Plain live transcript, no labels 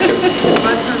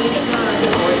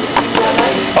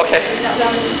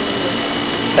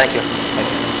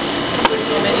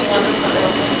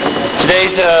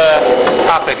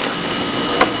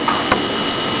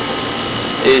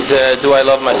is, do I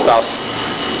love my spouse?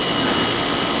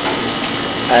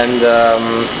 And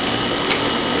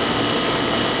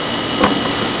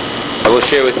I will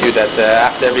share with you that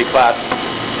after every class,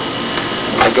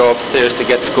 I go upstairs to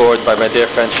get scored by my dear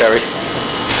friend Sherry.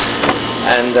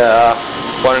 And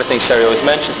one of the things Sherry always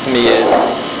mentions to me is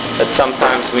that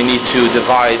sometimes we need to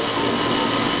divide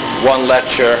one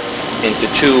lecture into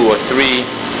 2 or 3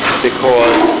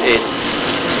 because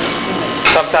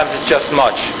sometimes it's just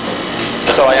much.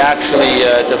 So I actually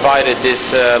divided this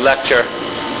lecture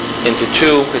into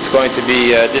 2. It's going to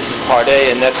be, this is part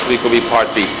A, and next week will be part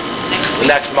B.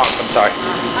 Next month, I'm sorry,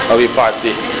 will be part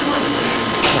B.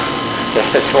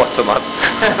 It's once a month.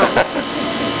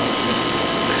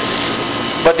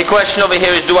 But the question over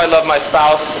here is, do I love my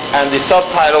spouse? And the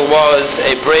subtitle was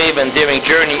A Brave and Daring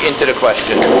Journey into the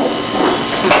Question.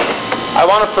 I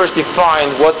want to first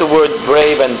define what the word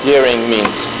brave and daring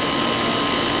means.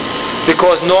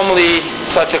 Because normally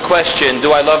such a question,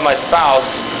 do I love my spouse,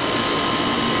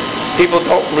 people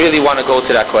don't really want to go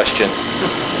to that question.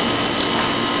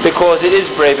 Because it is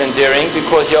brave and daring,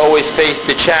 because you always face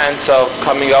the chance of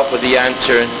coming up with the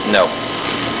answer no.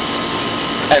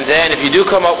 And then if you do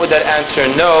come up with that answer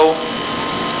no,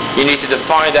 you need to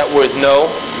define that word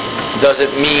no. Does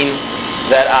it mean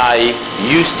that I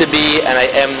used to be and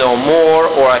I am no more,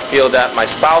 or I feel that my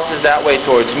spouse is that way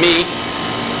towards me?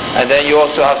 And then you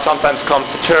also have sometimes come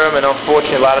to term, and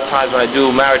unfortunately a lot of times when I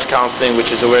do marriage counseling, which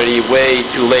is already way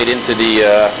too late into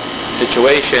the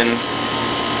situation,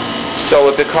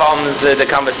 so it becomes the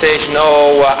conversation,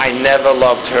 I never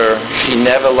loved her, she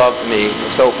never loved me,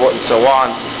 so forth and so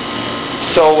on.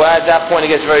 So at that point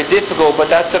it gets very difficult, but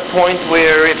that's a point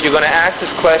where if you're going to ask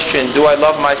this question, do I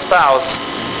love my spouse,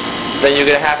 then you're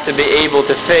going to have to be able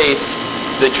to face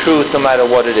the truth no matter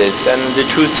what it is. And the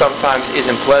truth sometimes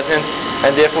isn't pleasant,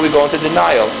 and therefore we go into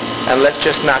denial. And let's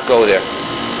just not go there.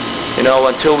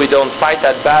 Until we don't fight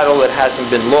that battle that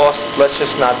hasn't been lost, let's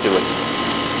just not do it.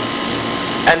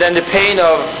 And then the pain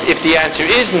of, if the answer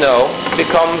is no,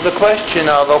 becomes a question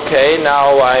of, okay,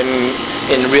 now I'm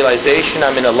in realization,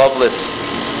 I'm in a loveless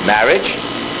marriage,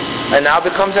 and now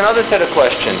becomes another set of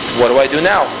questions. What do I do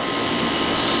now?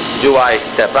 Do I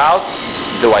step out?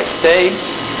 Do I stay?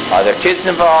 Are there kids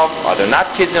involved? Are there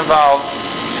not kids involved?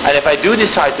 And if I do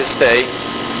decide to stay,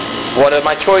 what are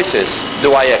my choices?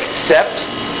 Do I accept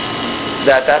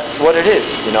that that's what it is?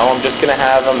 I'm just going to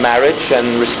have a marriage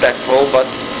and respectful, but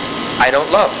I don't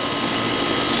love.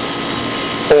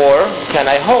 Or can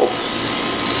I hope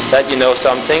that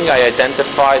something, I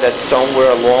identify that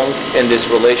somewhere along in this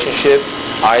relationship,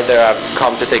 either I've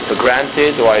come to take for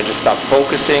granted, or I just stop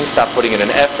focusing, stop putting in an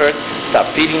effort,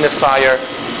 stop feeding the fire,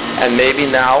 and maybe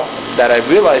now that I've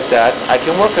realized that, I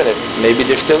can work on it. Maybe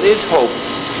there still is hope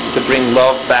to bring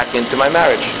love back into my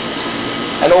marriage.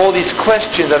 And all these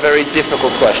questions are very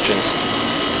difficult questions.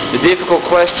 The difficult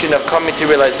question of coming to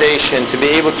realization, to be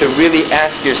able to really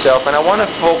ask yourself, and I want to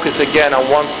focus again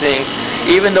on one thing,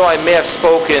 even though I may have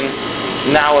spoken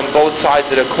now on both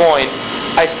sides of the coin,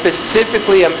 I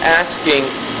specifically am asking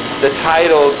the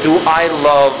title, do I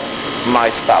love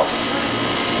my spouse?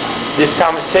 This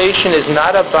conversation is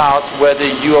not about whether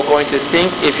you are going to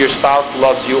think if your spouse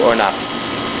loves you or not.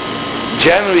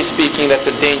 Generally speaking, that's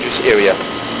a dangerous area,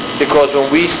 because when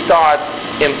we start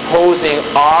imposing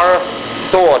our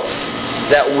thoughts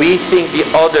that we think the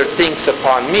other thinks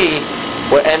upon me,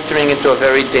 we're entering into a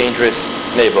very dangerous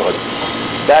neighborhood.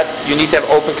 That you need to have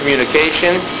open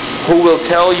communication. Who will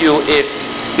tell you if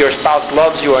your spouse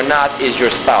loves you or not is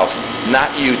your spouse,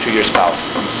 not you to your spouse.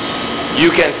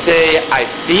 You can say, I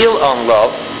feel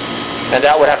unloved, and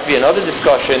that would have to be another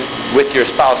discussion with your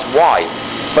spouse. Why?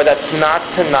 But that's not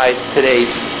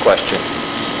today's question.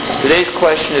 Today's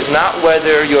question is not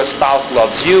whether your spouse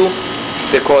loves you,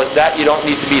 because that you don't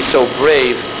need to be so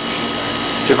brave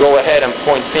to go ahead and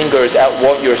point fingers at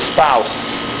what your spouse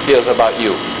feels about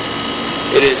you.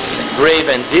 It is brave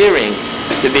and daring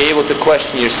to be able to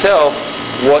question yourself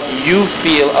what you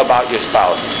feel about your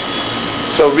spouse.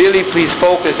 So really please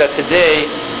focus that today,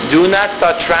 do not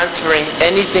start transferring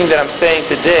anything that I'm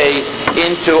saying today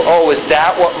into, is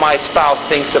that what my spouse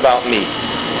thinks about me?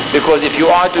 Because if you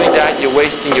are doing that, you're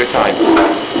wasting your time.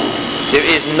 There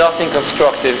is nothing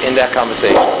constructive in that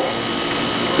conversation.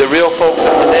 The real focus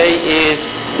of today is,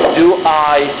 do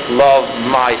I love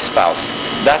my spouse?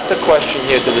 That's the question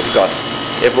here to discuss.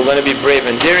 If we're going to be brave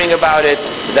and daring about it,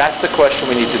 that's the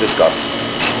question we need to discuss.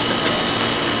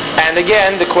 And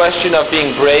again, the question of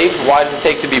being brave, why does it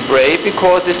take to be brave?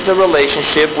 Because this is a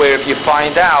relationship where if you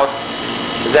find out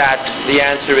that the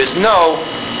answer is no,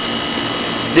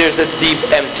 there's a deep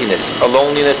emptiness, a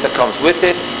loneliness that comes with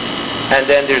it. and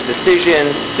then there's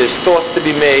decisions, there's thoughts to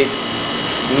be made.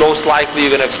 Most likely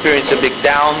you're going to experience a big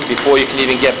down before you can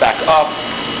even get back up.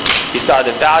 You start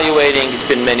evaluating, it's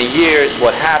been many years,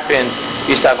 what happened.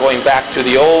 You start going back to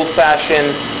the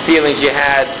old-fashioned feelings you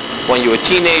had when you were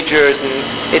teenagers, and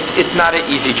it's not an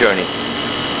easy journey.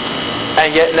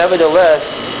 And yet, nevertheless,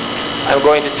 I'm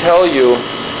going to tell you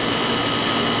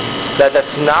that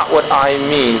that's not what I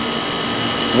mean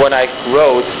when I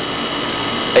wrote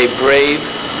a brave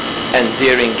and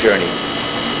daring journey.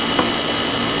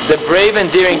 The brave and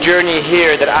daring journey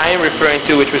here that I am referring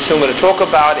to, which we're soon going to talk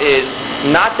about, is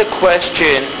not the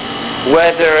question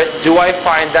whether do I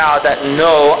find out that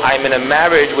no, I'm in a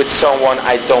marriage with someone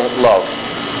I don't love.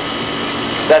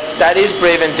 That is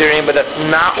brave and daring, but that's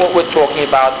not what we're talking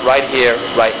about right here,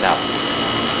 right now.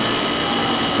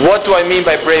 What do I mean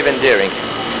by brave and daring?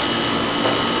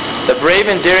 The brave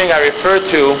and daring I refer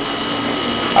to,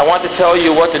 I want to tell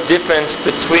you what the difference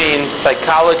between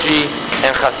psychology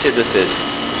and Hasidus is.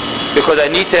 Because I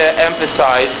need to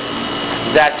emphasize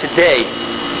that today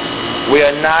we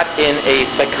are not in a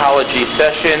psychology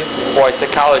session or a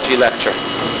psychology lecture.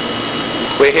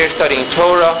 We're here studying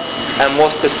Torah, and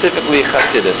more specifically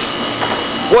Hasidus.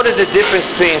 What is the difference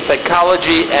between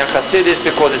psychology and Hasidus?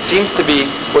 Because it seems to be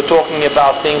we're talking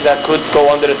about things that could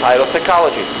go under the title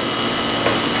psychology.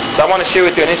 So I want to share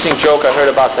with you an interesting joke I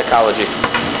heard about psychology.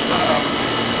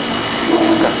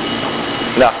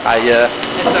 No,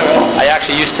 I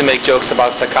actually used to make jokes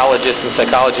about psychologists and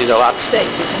psychology a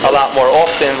lot more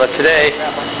often, but today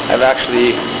I've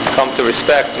actually come to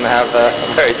respect and have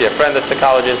a very dear friend that's a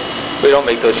psychologist. We don't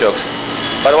make those jokes.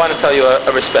 But I want to tell you a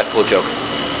respectful joke.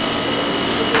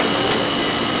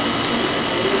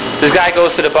 This guy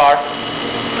goes to the bar,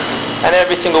 and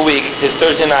every single week, his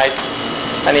Thursday night,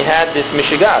 and he had this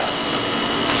mishigas.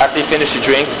 After he finished the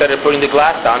drink, started putting the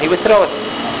glass down, he would throw it.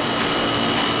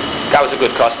 Guy was a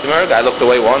good customer. Guy looked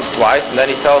away once, twice, and then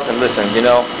he tells him, listen,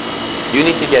 you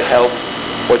need to get help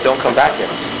or don't come back here.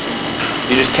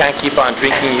 You just can't keep on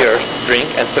drinking your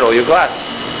drink and throw your glass.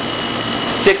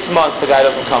 6 months, the guy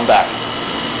doesn't come back.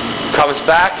 Comes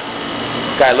back,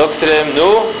 guy looks at him,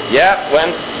 no, yeah,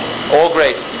 went, all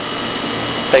great.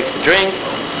 Takes the drink,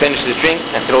 finishes the drink,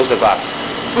 and throws the glass.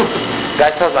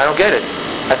 Guy tells him, I don't get it.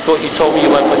 I thought you told me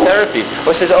you went for therapy.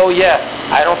 Or says, oh yeah,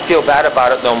 I don't feel bad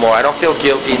about it no more. I don't feel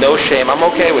guilty, no shame. I'm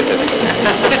okay with it.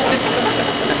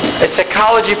 A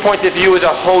psychology point of view is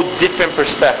a whole different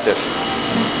perspective.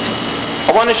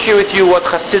 I want to share with you what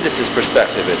Hasidus'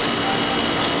 perspective is.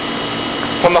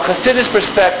 From a Hasidus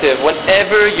perspective,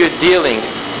 whenever you're dealing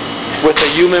with a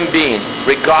human being,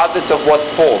 regardless of what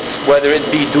faults, whether it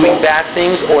be doing bad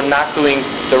things or not doing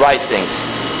the right things,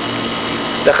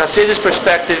 the Hasidus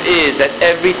perspective is that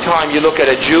every time you look at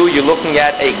a Jew, you're looking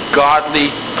at a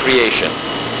godly creation.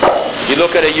 You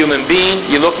look at a human being,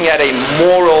 you're looking at a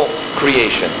moral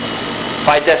creation.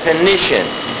 By definition,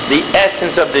 the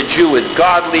essence of the Jew is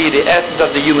godly, the essence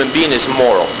of the human being is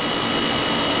moral.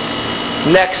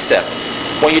 Next step,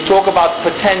 when you talk about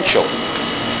potential,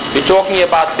 you're talking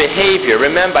about behavior.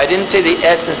 Remember, I didn't say the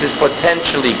essence is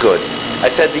potentially good.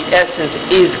 I said the essence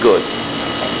is good.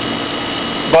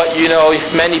 But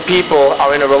if many people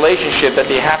are in a relationship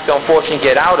that they have to unfortunately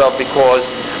get out of because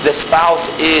the spouse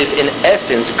is in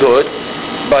essence good,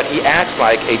 but he acts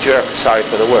like a jerk, sorry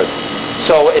for the word.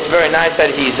 So it's very nice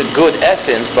that he's a good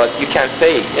essence, but you can't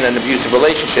stay in an abusive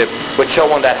relationship with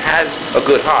someone that has a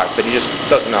good heart, but he just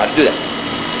doesn't know how to do that.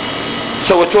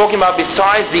 So we're talking about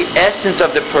besides the essence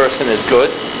of the person is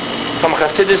good, from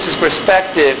Hasidus'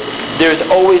 perspective, there's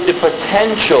always the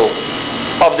potential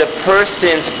of the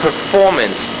person's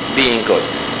performance being good.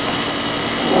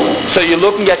 So you're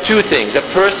looking at two things. A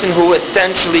person who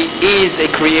essentially is a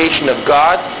creation of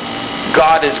God.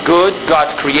 God is good.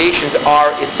 God's creations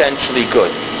are essentially good.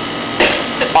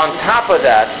 On top of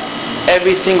that,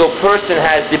 every single person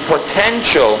has the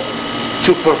potential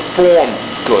to perform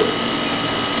good.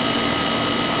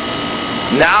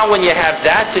 Now when you have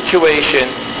that situation,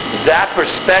 that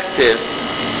perspective,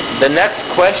 the next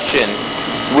question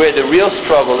where the real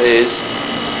struggle is,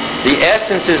 the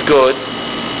essence is good,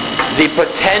 the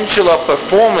potential of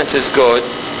performance is good,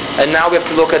 and now we have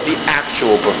to look at the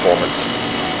actual performance.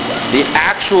 The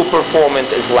actual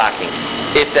performance is lacking,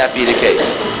 if that be the case.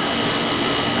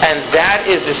 And that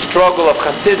is the struggle of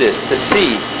Hasidus, to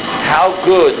see how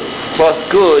good plus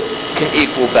good can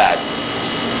equal bad.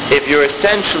 If you're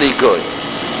essentially good,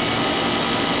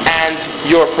 and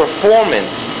your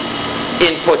performance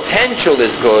in potential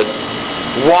is good,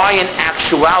 why in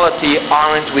actuality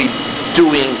aren't we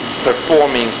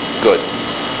performing good?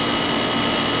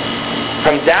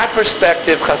 From that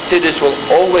perspective, Hasidus will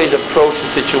always approach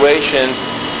the situation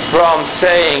from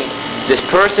saying, this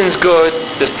person's good,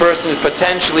 this person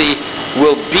potentially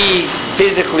will be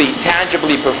physically,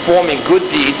 tangibly performing good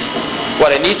deeds.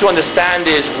 What I need to understand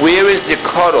is, where is the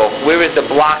cutoff, where is the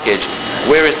blockage,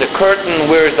 where is the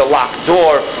curtain, where is the locked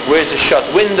door, where is the shut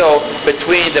window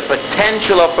between the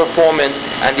potential of performance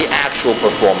and the actual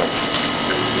performance.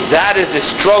 That is the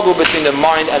struggle between the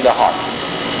mind and the heart.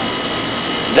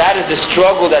 That is the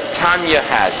struggle that Tanya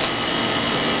has.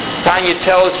 Tanya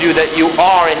tells you that you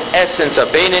are in essence a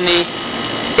Beinoni.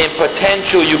 In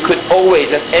potential, you could always,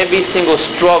 in every single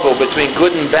struggle between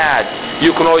good and bad,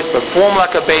 you can always perform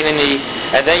like a Beinoni,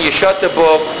 and then you shut the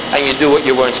book and you do what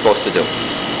you weren't supposed to do.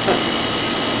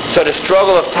 So the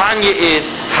struggle of Tanya is,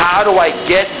 how do I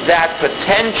get that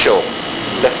potential?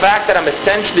 The fact that I'm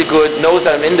essentially good knows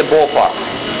that I'm in the ballpark.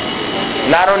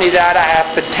 Not only that, I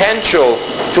have potential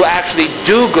to actually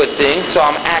do good things, so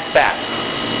I'm at bat.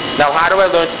 Now, how do I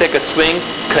learn to take a swing,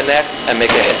 connect, and make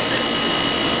a hit?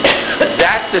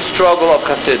 That's the struggle of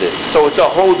Chassidus. So it's a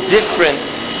whole different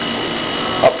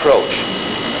approach.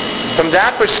 From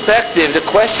that perspective, the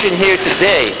question here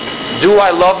today, do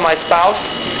I love my spouse?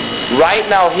 Right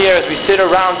now here, as we sit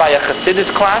around by a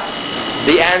Chassidus class,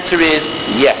 the answer is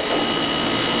yes.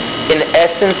 In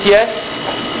essence, yes.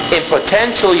 In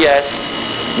potential, yes.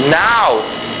 Now,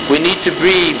 we need to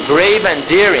be brave and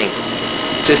daring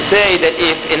to say that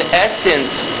if in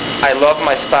essence I love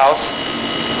my spouse,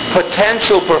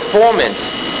 potential performance,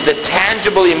 the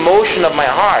tangible emotion of my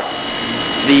heart,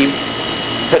 the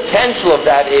potential of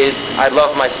that is I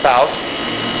love my spouse,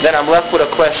 then I'm left with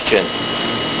a question.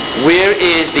 Where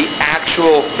is the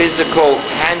actual physical,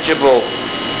 tangible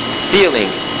feeling,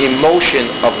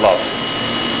 emotion of love?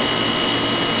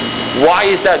 Why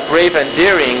is that brave and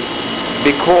daring?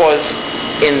 Because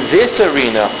in this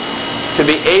arena, to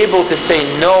be able to say,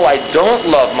 no, I don't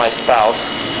love my spouse,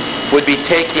 would be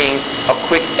taking a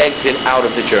quick exit out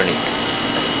of the journey.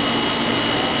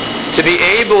 To be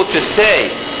able to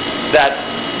say that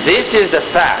this is the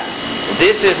fact,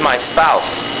 this is my spouse,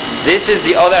 this is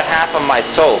the other half of my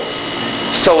soul.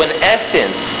 So in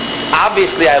essence,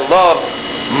 obviously I love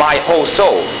my whole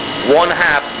soul. One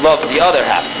half loves the other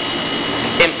half.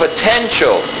 In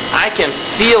potential, I can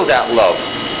feel that love.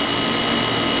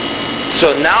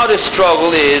 So now the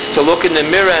struggle is to look in the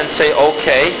mirror and say,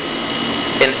 okay,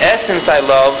 in essence I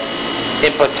love,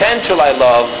 in potential I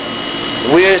love,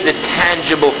 where's the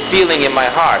tangible feeling in my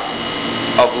heart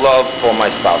of love for my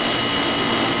spouse?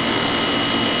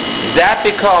 That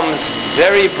becomes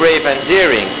very brave and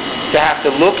daring, to have to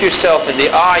look yourself in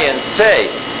the eye and say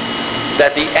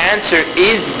that the answer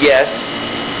is yes,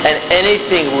 and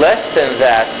anything less than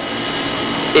that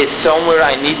is somewhere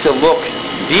I need to look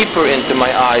deeper into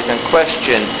my eyes and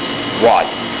question why.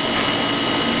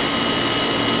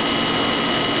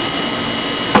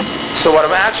 So what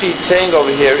I'm actually saying over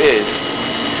here is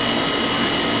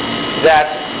that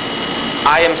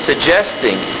I am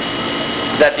suggesting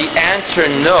that the answer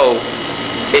no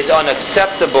is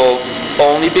unacceptable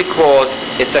only because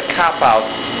it's a cop-out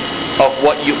of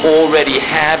what you already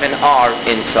have and are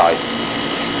inside.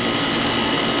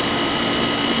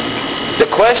 The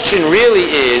question really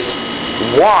is,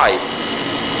 why?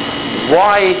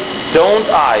 Why don't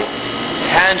I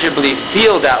tangibly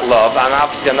feel that love? And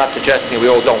obviously I'm not suggesting we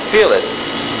all don't feel it,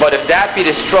 but if that be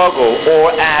the struggle,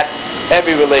 or at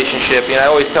every relationship, I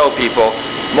always tell people,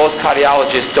 most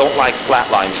cardiologists don't like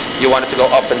flat lines. You want it to go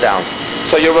up and down.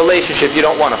 So your relationship, you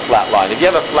don't want a flat line. If you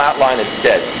have a flat line, it's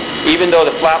dead. Even though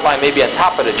the flat line may be on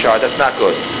top of the chart, that's not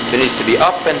good. It needs to be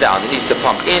up and down. It needs to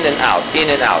pump in and out,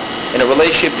 in and out. In a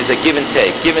relationship, there's a give and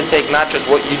take. Give and take, not just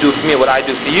what you do for me, what I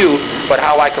do for you, but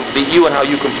how I complete you and how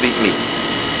you complete me.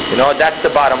 That's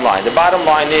the bottom line. The bottom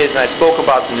line is, and I spoke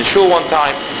about this in the shul one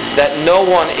time, that no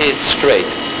one is straight.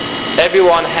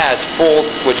 Everyone has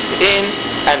faults which is in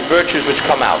and virtues which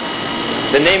come out.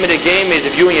 The name of the game is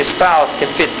if you and your spouse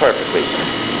can fit perfectly.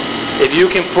 If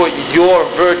you can put your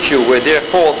virtue where their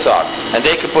faults are, and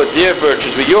they can put their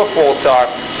virtues where your faults are,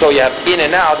 so you have in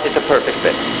and out, it's a perfect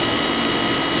fit.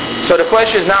 So the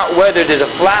question is not whether there's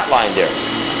a flat line there,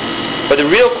 but the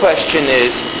real question is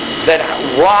that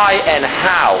why and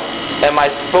how am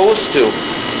I supposed to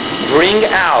bring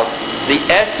out the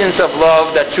essence of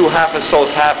love that two half of souls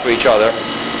have for each other,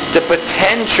 the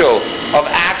potential of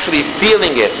actually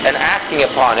feeling it and acting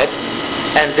upon it,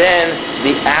 and then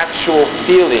the actual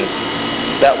feeling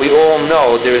that we all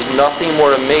know there is nothing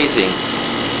more amazing.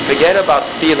 Forget about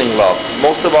feeling love.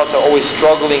 Most of us are always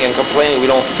struggling and complaining we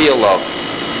don't feel love.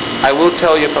 I will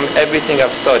tell you from everything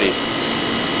I've studied,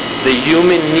 the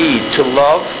human need to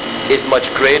love is much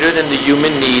greater than the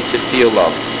human need to feel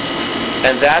love.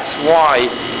 And that's why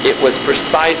it was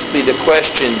precisely the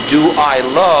question, do I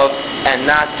love, and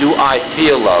not do I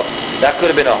feel love. That could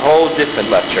have been a whole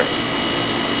different lecture.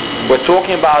 We're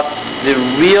talking about the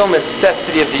real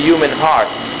necessity of the human heart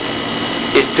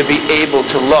is to be able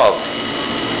to love.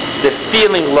 The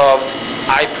feeling loved,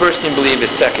 I personally believe, is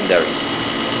secondary.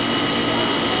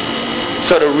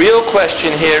 So the real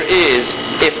question here is,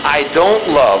 if I don't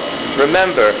love,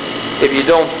 remember, if you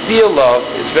don't feel love,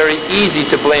 it's very easy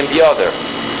to blame the other.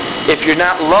 If you're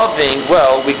not loving,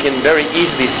 well, we can very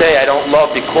easily say, I don't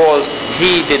love because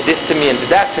he did this to me and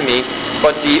did that to me,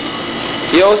 but the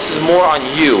onus is more on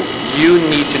you. You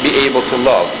need to be able to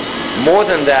love. More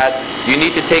than that, you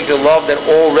need to take the love that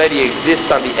already exists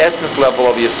on the essence level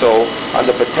of your soul, on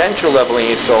the potential level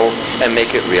in your soul, and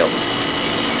make it real.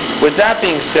 With that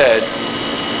being said,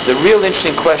 the real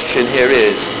interesting question here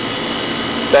is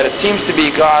that it seems to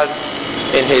be God,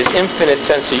 in his infinite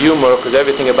sense of humor, because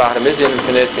everything about him is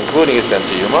infinite, including his sense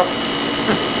of humor,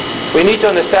 we need to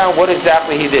understand what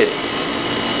exactly he did.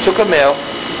 Took a male,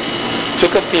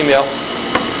 took a female,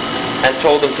 and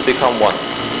told them to become one.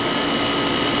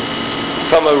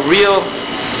 From a real,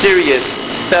 serious,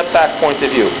 step-back point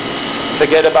of view.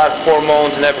 Forget about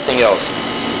hormones and everything else.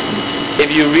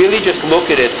 If you really just look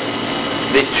at it,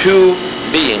 the two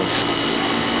beings,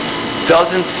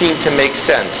 doesn't seem to make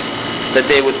sense that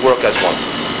they would work as one.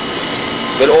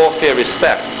 With all fair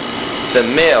respect, the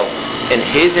male in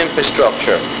his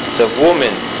infrastructure, the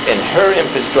woman in her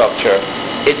infrastructure,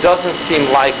 it doesn't seem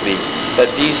likely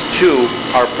that these two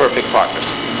are perfect partners.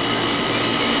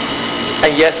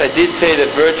 And yes, I did say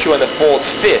that virtue and the faults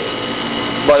fit,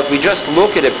 but if we just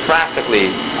look at it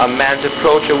practically, a man's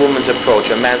approach, a woman's approach,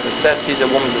 a man's necessities, a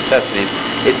woman's necessities,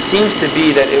 it seems to be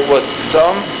that it was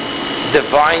some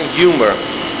divine humor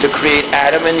to create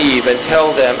Adam and Eve and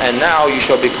tell them, and now you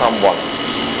shall become one.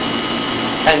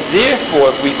 And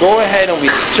therefore, if we go ahead and we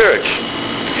search,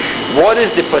 what is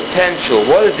the potential,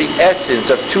 what is the essence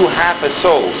of two half a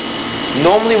souls?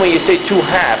 Normally when you say two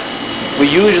halves, we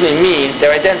usually mean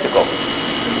they're identical.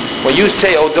 When you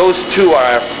say, oh, those two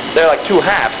they're like two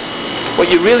halves,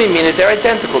 what you really mean is they're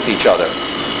identical to each other.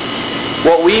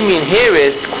 What we mean here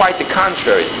is quite the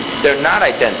contrary. They're not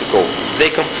identical. They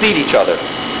complete each other.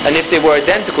 And if they were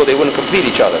identical, they wouldn't complete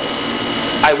each other.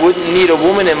 I wouldn't need a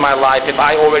woman in my life if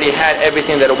I already had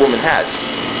everything that a woman has.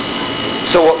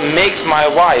 So what makes my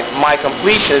wife my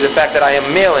completion is the fact that I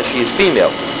am male and she is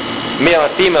female. Male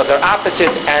and females are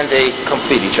opposites and they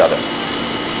complete each other.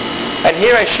 And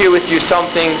here I share with you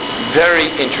something very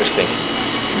interesting.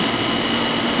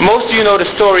 Most of you know the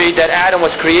story that Adam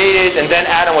was created and then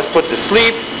Adam was put to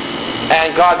sleep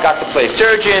and God got to play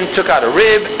surgeon, took out a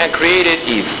rib and created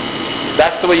Eve.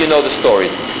 That's the way you know the story.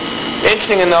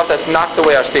 Interesting enough, that's not the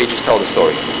way our sages tell the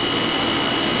story.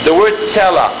 The word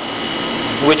tsela,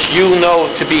 which you know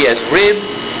to be as rib,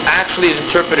 actually is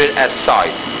interpreted as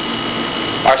side.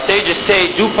 Our sages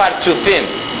say, du partufim,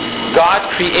 God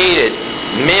created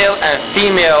male and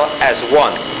female as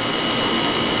one.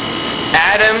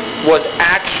 Adam was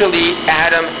actually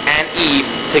Adam and Eve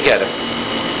together.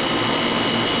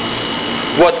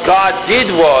 What God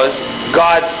did was,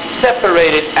 God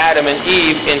separated Adam and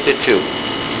Eve into two.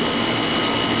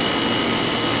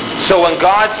 So when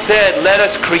God said, let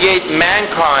us create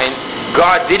mankind,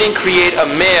 God didn't create a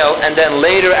male and then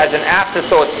later as an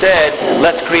afterthought said,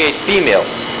 let's create female.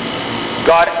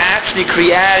 God actually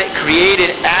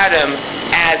created Adam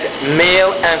as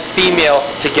male and female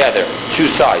together, two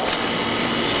sides.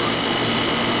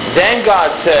 Then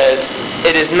God says,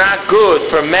 it is not good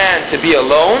for man to be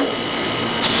alone,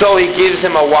 so he gives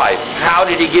him a wife. How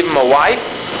did he give him a wife?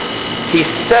 He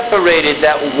separated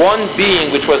that one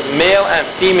being which was male and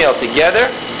female together.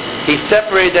 He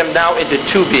separated them now into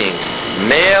two beings,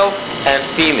 male and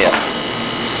female.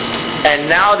 And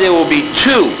now there will be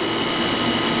two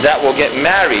that will get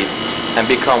married and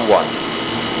become one.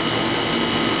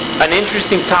 An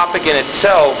interesting topic in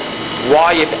itself,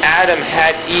 why if Adam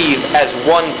had Eve as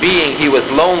one being, he was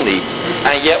lonely,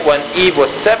 and yet when Eve was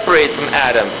separated from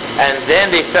Adam, and then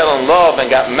they fell in love and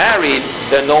got married,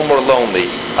 they're no more lonely.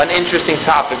 An interesting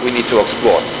topic we need to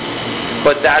explore.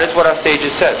 But that is what our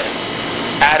sages says.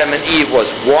 Adam and Eve was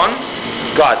one,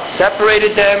 God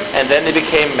separated them, and then they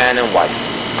became man and wife.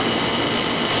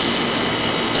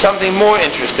 Something more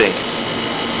interesting.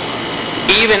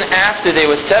 Even after they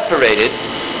were separated,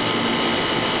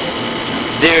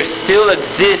 there still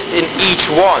exists in each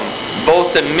one, both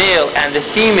the male and the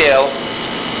female,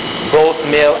 both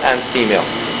male and female.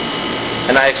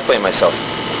 And I explain myself.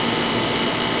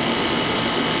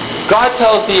 God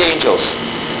tells the angels,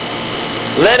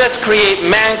 let us create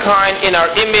mankind in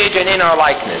our image and in our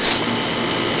likeness.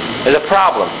 There's a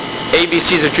problem.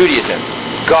 ABCs of Judaism.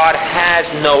 God has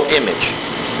no image.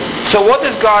 So what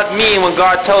does God mean when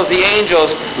God tells the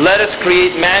angels, let us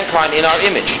create mankind in our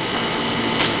image?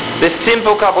 The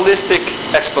simple Kabbalistic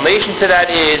explanation to that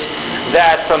is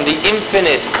that from the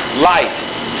infinite light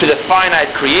to the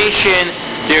finite creation,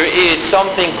 there is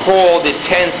something called the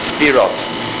 10 Sfirot.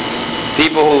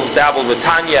 People who've dabbled with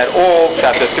Tanya at all,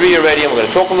 chapter 3 already, and we're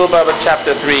going to talk a little bit about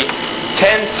chapter 3.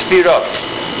 10 Sfirot.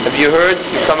 Have you heard?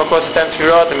 You've come across the 10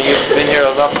 Sfirot? I mean, you've been here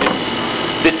enough.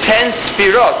 The 10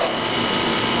 Sfirot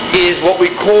is what we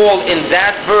call in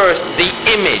that verse the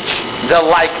image, the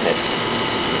likeness.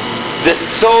 The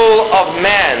soul of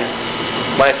man,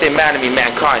 when I say man, I mean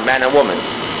mankind, man and woman.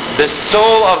 The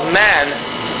soul of man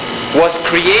was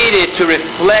created to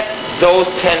reflect those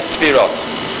 10 Sfirot.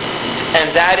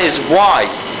 And that is why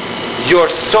your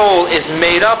soul is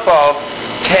made up of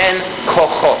 10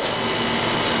 kochot.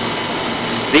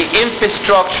 The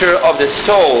infrastructure of the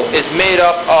soul is made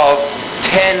up of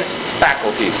 10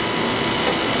 faculties.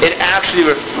 It actually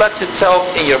reflects itself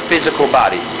in your physical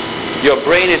body. Your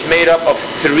brain is made up of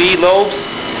 3 lobes,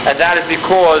 and that is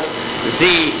because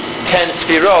the 10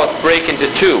 Sfirot break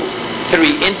into 2.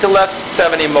 3 intellect,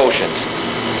 7 emotions.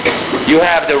 You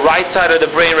have the right side of the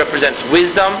brain represents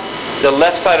wisdom, the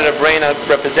left side of the brain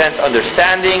represents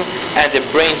understanding, and the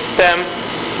brain stem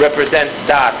represents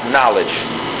dat, knowledge.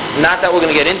 Not that we're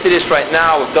going to get into this right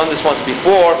now, we've done this once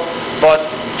before, but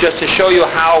just to show you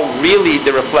how really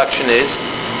the reflection is,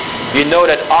 you know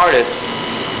that artists,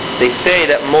 they say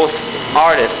that most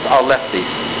artists are lefties.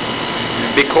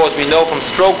 Because we know from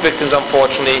stroke victims,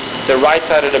 unfortunately, the right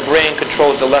side of the brain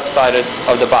controls the left side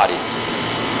of the body.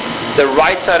 The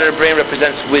right side of the brain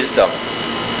represents wisdom.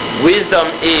 Wisdom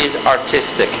is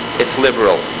artistic. It's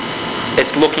liberal.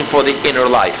 It's looking for the inner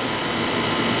life.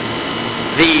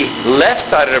 The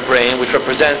left side of the brain, which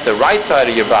represents the right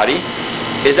side of your body,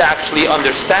 is actually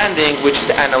understanding, which is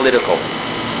analytical.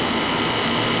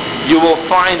 You will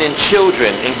find in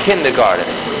children in kindergarten,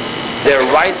 their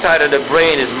right side of the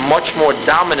brain is much more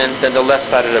dominant than the left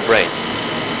side of the brain.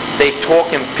 They talk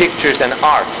in pictures and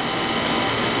art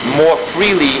more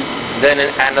freely than in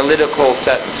analytical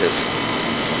sentences.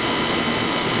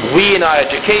 We in our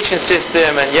education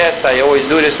system, and yes, I always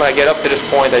do this when I get up to this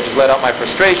point, I just let out my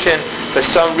frustration. For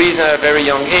some reason at a very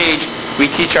young age,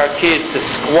 we teach our kids to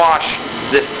squash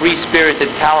the free-spirited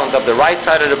talent of the right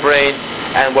side of the brain,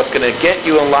 and what's going to get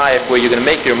you in life, where you're going to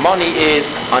make your money, is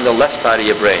on the left side of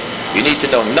your brain. You need to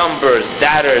know numbers,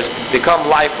 datas, become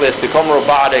lifeless, become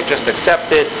robotic, just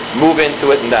accept it, move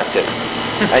into it, and that's it.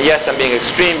 And yes, I'm being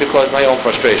extreme because of my own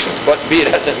frustrations, but be it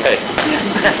as it may.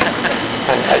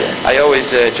 I always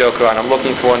joke around, I'm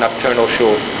looking for a nocturnal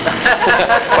shul.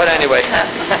 But anyway,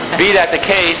 be that the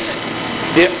case,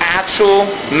 the actual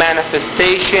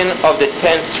manifestation of the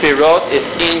 10 Sfirot is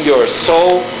in your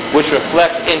soul, which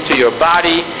reflects into your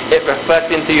body. It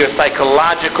reflects into your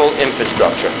psychological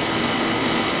infrastructure.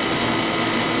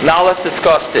 Now let's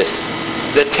discuss this.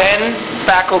 The 10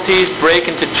 faculties break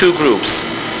into 2 groups.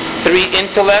 3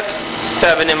 intellects,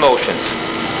 7 emotions.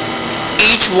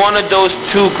 Each one of those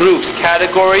 2 groups,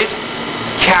 categories,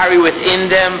 carry within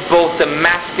them both the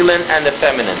masculine and the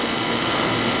feminine.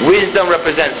 Wisdom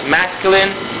represents masculine,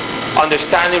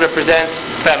 understanding represents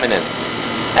feminine.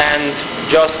 And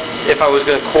just, if I was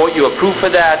going to quote you a proof of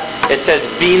that, it says,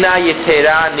 Bina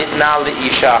yetera nitna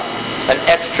leisha. An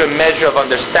extra measure of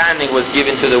understanding was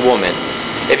given to the woman.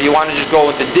 If you want to just go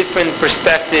into different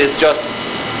perspectives, just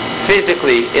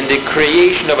physically, in the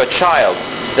creation of a child,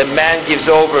 the man gives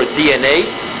over DNA,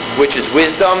 which is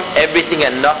wisdom, everything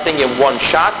and nothing in one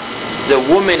shot. The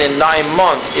woman in 9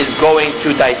 months is going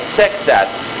to dissect that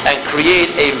and create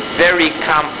a very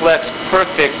complex,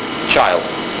 perfect child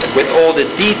with all the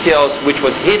details which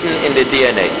was hidden in the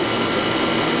DNA.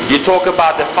 You talk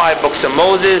about the 5 books of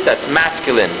Moses, that's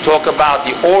masculine. Talk about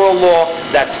the oral law,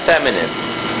 that's feminine.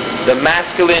 The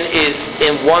masculine is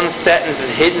in one sentence,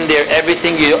 is hidden there,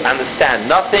 everything, you understand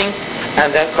nothing.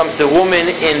 And then comes the woman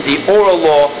in the oral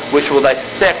law, which will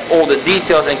dissect all the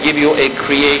details and give you a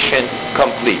creation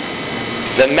complete.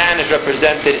 The man is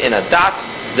represented in a dot,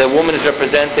 the woman is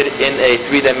represented in a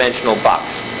 3-dimensional box.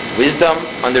 Wisdom,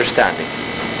 understanding.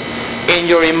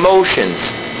 In your emotions,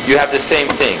 you have the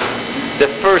same thing.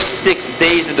 The first 6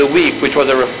 days of the week, which was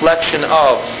a reflection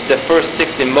of the first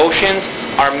 6 emotions,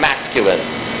 are masculine.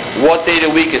 What day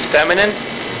of the week is feminine?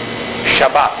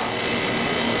 Shabbat.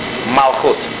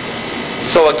 Malchut.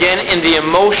 So again, in the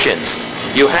emotions,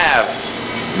 you have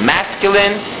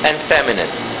masculine and feminine.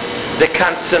 The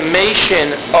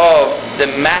consummation of the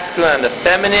masculine and the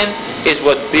feminine is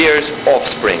what bears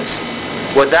offsprings.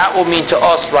 What that will mean to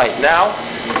us right now,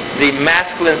 the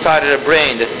masculine side of the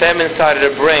brain, the feminine side of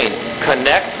the brain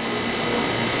connect,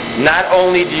 not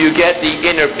only do you get the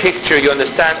inner picture, you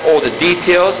understand all the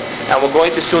details, and we're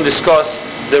going to soon discuss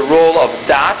the role of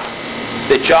dot.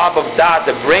 The job of dot,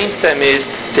 the brainstem, is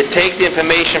to take the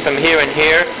information from here and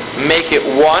here, make it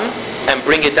one, and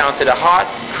bring it down to the heart,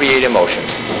 create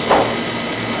emotions.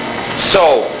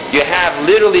 So, you have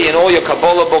literally in all your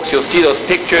Kabbalah books, you'll see those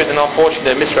pictures, and unfortunately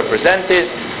they're misrepresented,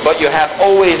 but you have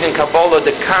always in Kabbalah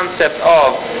the concept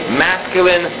of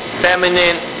masculine,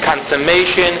 feminine,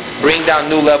 consummation, bring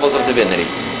down new levels of divinity.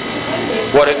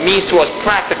 What it means to us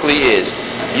practically is,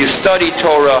 you study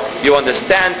Torah, you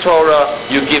understand Torah,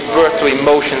 you give birth to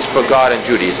emotions for God and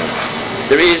Judaism.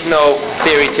 There is no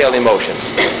fairy tale emotions.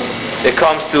 It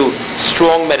comes to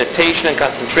strong meditation and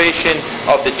concentration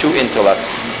of the two intellects.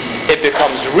 It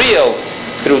becomes real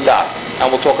through that, and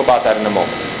we'll talk about that in a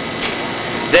moment.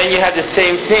 Then you have the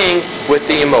same thing with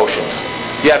the emotions.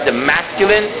 You have the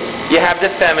masculine, you have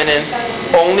the feminine.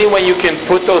 Only when you can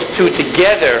put those two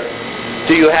together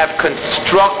do you have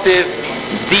constructive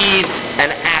deeds and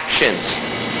actions.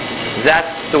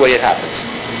 That's the way it happens.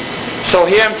 So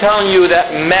here I'm telling you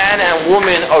that man and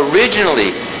woman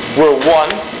originally were one,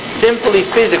 simply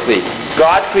physically.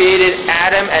 God created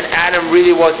Adam, and Adam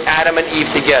really was Adam and Eve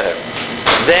together.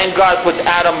 Then God puts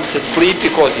Adam to sleep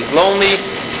because he's lonely,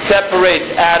 separates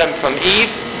Adam from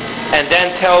Eve, and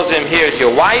then tells him, here's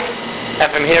your wife, and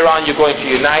from here on you're going to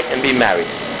unite and be married.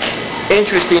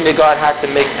 Interesting that God had to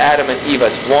make Adam and Eve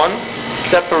as one,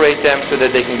 separate them so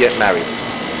that they can get married.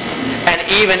 And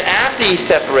even after he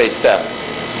separates them,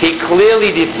 he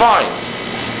clearly defines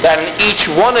that in each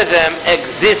one of them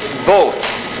exists both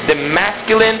the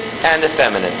masculine and the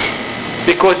feminine.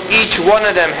 Because each one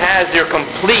of them has their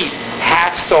complete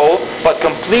half soul, but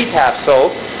complete half soul.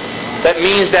 That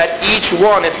means that each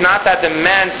one, it's not that the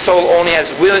man's soul only has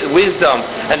wisdom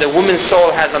and the woman's soul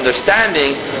has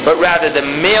understanding, but rather the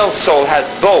male soul has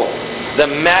both, the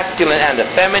masculine and the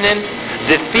feminine.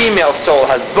 The female soul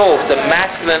has both the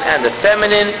masculine and the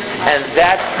feminine, and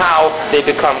that's how they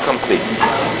become complete.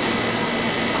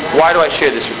 Why do I share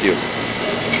this with you?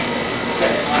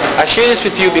 I share this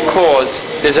with you because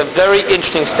there's a very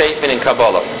interesting statement in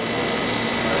Kabbalah.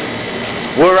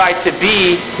 Were I to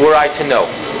be, were I to know.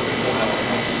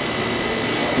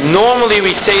 Normally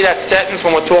we say that sentence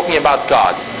when we're talking about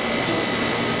God.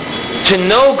 To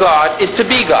know God is to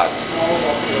be God.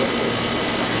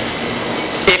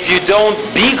 If you don't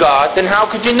be God, then how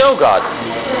could you know God?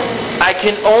 I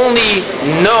can only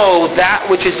know that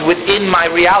which is within my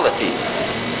reality.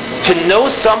 To know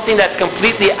something that's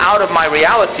completely out of my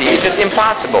reality is just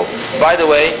impossible. By the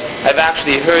way, I've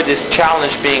actually heard this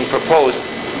challenge being proposed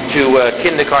to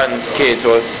kindergarten kids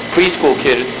or preschool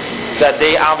kids, that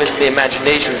they obviously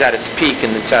imagination is at its peak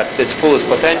and it's at its fullest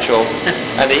potential,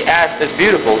 and they ask, that's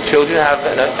beautiful, children have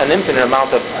an infinite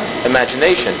amount of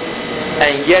imagination,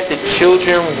 and yet the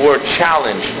children were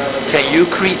challenged, can you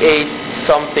create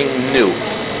something new?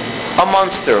 A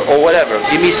monster or whatever,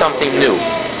 give me something new.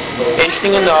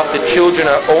 Interesting enough, the children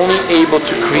are only able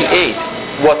to create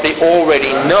what they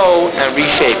already know and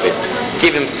reshape it.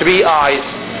 Give them 3 eyes.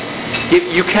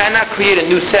 You cannot create a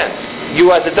new sense,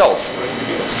 you as adults.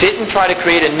 Sit and try to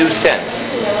create a new sense.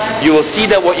 You will see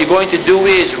that what you're going to do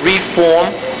is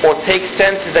reform or take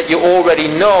senses that you already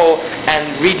know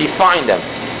and redefine them.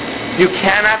 You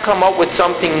cannot come up with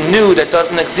something new that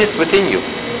doesn't exist within you.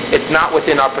 It's not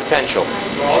within our potential.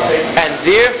 And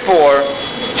therefore,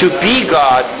 to be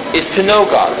God is to know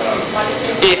God.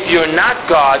 If you're not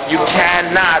God, you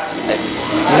cannot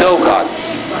know God.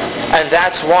 And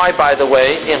that's why, by the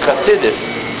way, in Chassidus,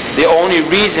 the only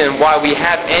reason why we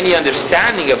have any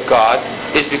understanding of God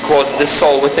is because of the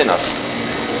soul within us.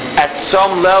 At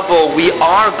some level, we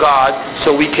are God,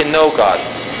 so we can know God.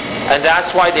 And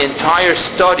that's why the entire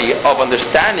study of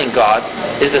understanding God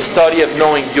is the study of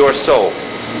knowing your soul.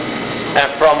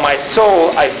 And from my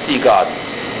soul, I see God.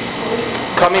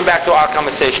 Coming back to our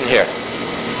conversation here.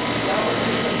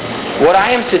 What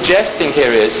I am suggesting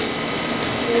here is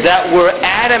that were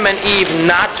Adam and Eve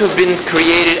not to have been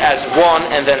created as one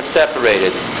and then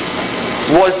separated,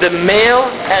 was the male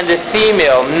and the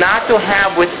female not to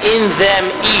have within them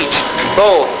each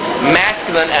both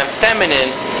masculine and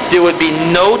feminine, there would be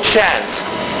no chance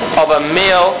of a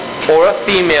male or a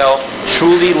female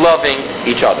truly loving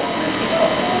each other.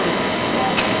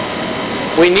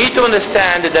 We need to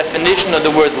understand the definition of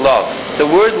the word love. The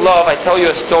word love, I tell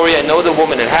you a story, I know the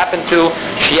woman it happened to.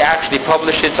 She actually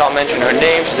published it, so I'll mention her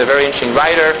name. She's a very interesting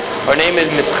writer. Her name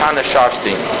is Miss Chana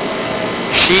Sharfstein.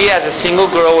 She, as a single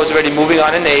girl, was already moving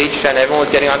on in age, and everyone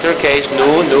was getting onto her case.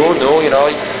 No,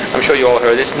 I'm sure you all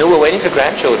heard this. No, we're waiting for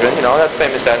grandchildren. That's a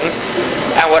famous sentence.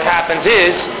 And what happens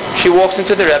is, she walks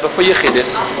into the Rebbe for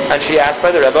Yechidus, and she asks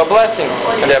by the Rebbe a blessing.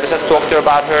 And the Rebbe says, talk to her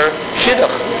about her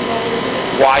shidduch.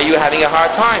 Why are you having a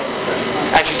hard time?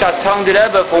 And she starts telling the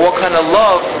Rebbe for what kind of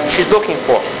love she's looking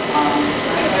for.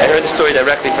 I heard the story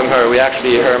directly from her.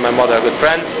 Her and my mother are good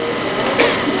friends.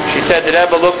 She said the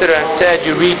Rebbe looked at her and said,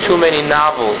 you read too many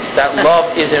novels. That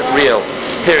love isn't real.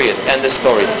 Period. End of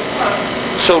story.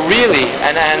 So really,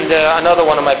 and another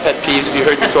one of my pet peeves, you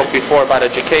heard me talk before about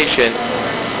education,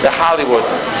 the Hollywood,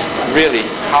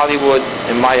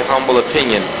 in my humble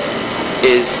opinion,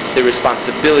 is the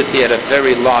responsibility at a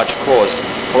very large cost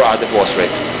for our divorce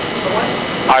rate.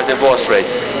 Our divorce rate.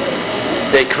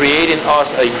 They create in us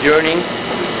a yearning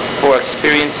for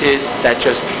experiences that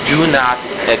just do not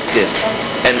exist.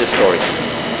 End of story.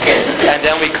 And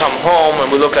then we come home and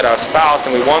we look at our spouse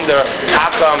and we wonder, how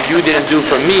come you didn't do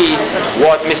for me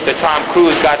what Mr. Tom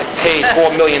Cruise got paid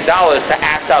 $4 million to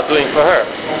act out doing for her?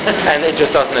 And it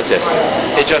just doesn't exist.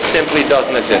 It just simply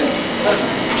doesn't exist.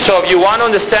 So if you want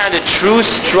to understand the true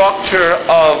structure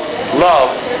of love,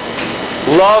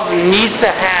 love needs to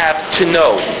have to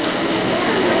know.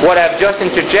 What I've just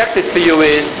interjected for you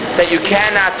is that you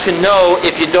cannot to know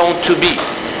if you don't to be.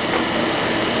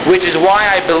 Which is why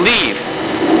I believe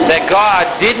that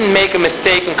God didn't make a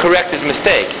mistake and correct his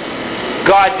mistake.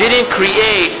 God didn't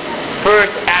create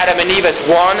first Adam and Eve as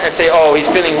one and say, oh, he's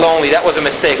feeling lonely, that was a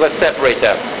mistake, let's separate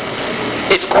them.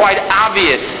 It's quite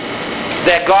obvious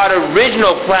that God's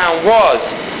original plan was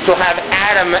to have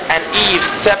Adam and Eve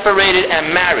separated and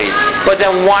married. But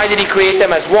then why did he create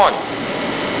them as one?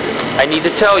 I need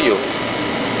to tell you,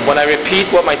 when I repeat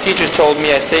what my teachers told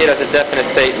me, I say it as a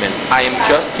definite statement. I am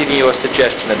just giving you a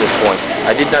suggestion at this point.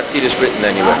 I did not see this written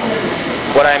anywhere.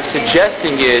 What I am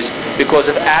suggesting is, because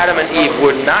if Adam and Eve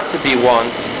were not to be one,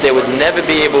 they would never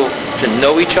be able to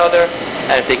know each other,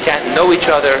 and if they can't know each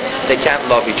other, they can't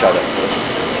love each other.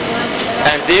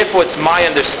 And therefore it's my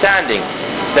understanding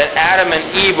that Adam and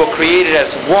Eve were created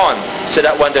as one, so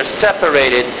that when they're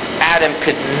separated, Adam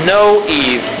could know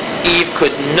Eve, Eve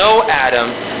could know Adam,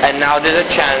 and now there's a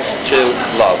chance to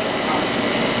love.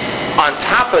 On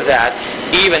top of that,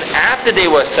 even after they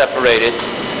were separated,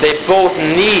 they both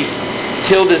need,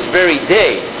 till this very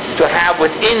day, to have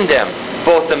within them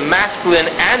both the masculine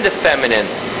and the feminine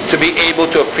to be able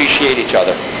to appreciate each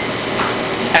other.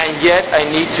 And yet, I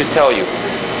need to tell you,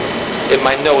 in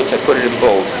my notes I put it in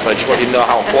bold, but I just want you to know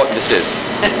how important this is.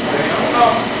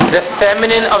 The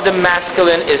feminine of the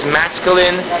masculine is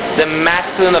masculine. The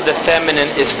masculine of the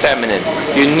feminine is feminine.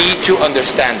 You need to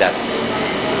understand that.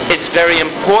 It's very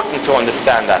important to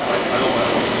understand that.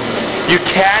 You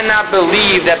cannot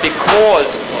believe that because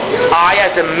I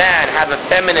as a man have a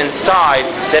feminine side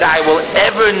that I will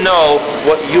ever know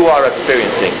what you are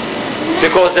experiencing.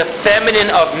 Because the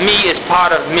feminine of me is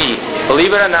part of me.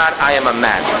 Believe it or not, I am a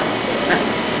man.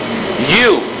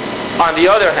 You, on the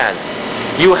other hand,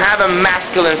 you have a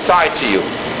masculine side to you.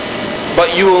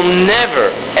 But you will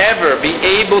never, ever be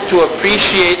able to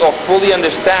appreciate or fully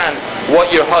understand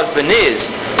what your husband is,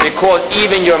 because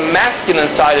even your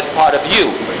masculine side is part of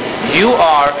you. You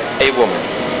are a woman.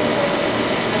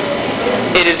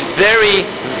 It is very,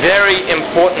 very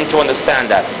important to understand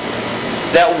that.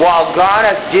 That while God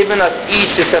has given us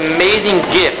each this amazing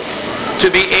gift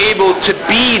to be able to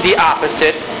be the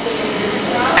opposite,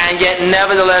 and yet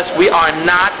nevertheless we are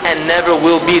not and never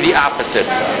will be the opposite.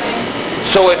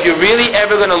 So if you're really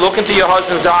ever going to look into your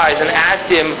husband's eyes and ask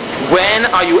him, when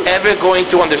are you ever going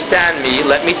to understand me?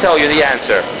 Let me tell you the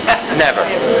answer. Never.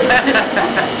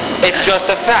 It's just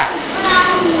a fact.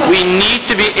 We need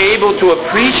to be able to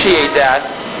appreciate that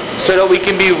so that we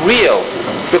can be real.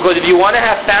 Because if you want to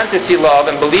have fantasy love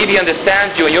and believe he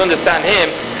understands you and you understand him,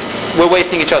 we're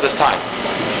wasting each other's time.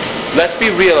 Let's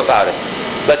be real about it.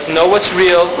 Let's know what's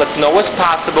real, let's know what's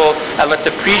possible, and let's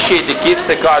appreciate the gifts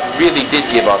that God really did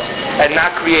give us, and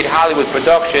not create Hollywood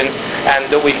productions and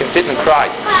that we can sit and cry.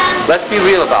 Let's be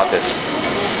real about this.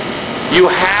 You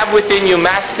have within you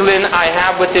masculine, I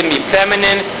have within me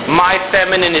feminine. My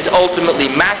feminine is ultimately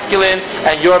masculine,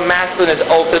 and your masculine is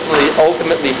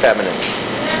ultimately feminine.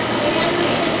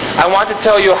 I want to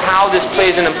tell you how this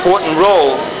plays an important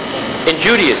role in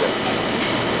Judaism.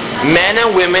 Men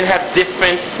and women have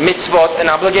different mitzvot and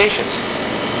obligations.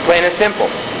 Plain and simple.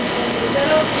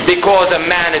 Because a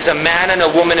man is a man and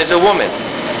a woman is a woman.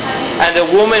 And the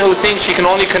woman who thinks she can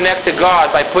only connect to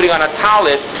God by putting on a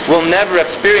tallit will never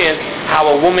experience how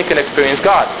a woman can experience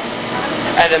God.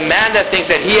 And the man that thinks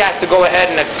that he has to go ahead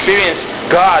and experience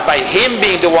God, by Him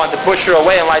being the one to push her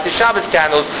away and light the Shabbos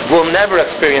candles, will never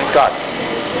experience God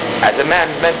as a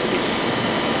man is meant to be.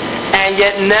 And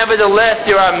yet, nevertheless,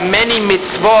 there are many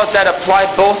mitzvot that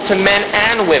apply both to men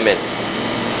and women.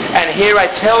 And here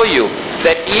I tell you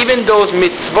that even those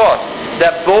mitzvot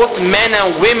that both men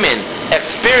and women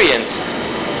experience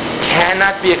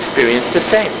cannot be experienced the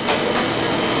same.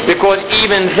 Because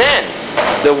even then,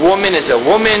 the woman is a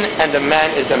woman and the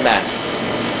man is a man.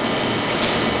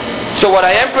 So what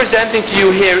I am presenting to you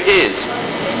here is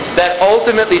that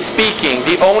ultimately speaking,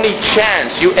 the only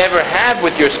chance you ever have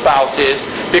with your spouse is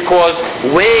because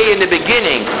way in the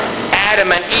beginning,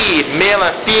 Adam and Eve, male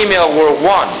and female, were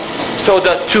one. So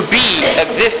the to be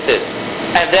existed.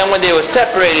 And then when they were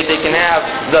separated, they can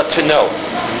have the to know.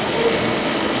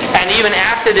 And even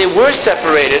after they were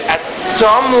separated, at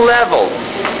some level,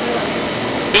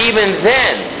 even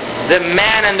then, the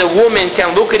man and the woman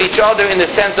can look at each other in the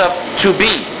sense of to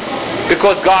be.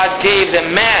 Because God gave the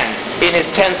man in his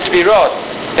 10 sfirot,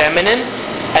 feminine,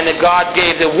 and that God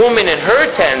gave the woman in her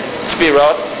 10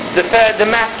 sfirot, the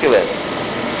masculine.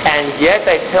 And yet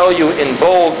I tell you in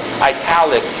bold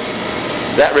italic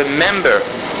that remember,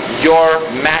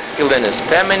 your masculine is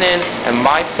feminine and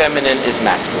my feminine is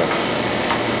masculine.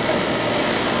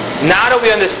 Now that we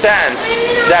understand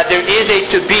that there is a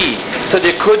to be, so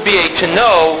there could be a to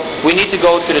know, we need to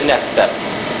go to the next step.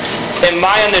 In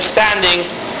my understanding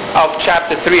of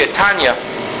chapter 3 of Tanya,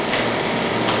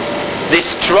 the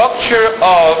structure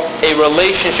of a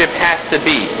relationship has to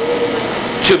be,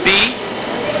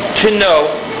 to know,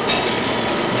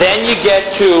 then you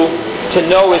get to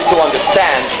know is to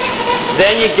understand,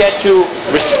 then you get to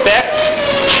respect,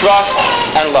 trust,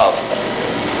 and love.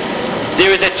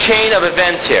 There is a chain of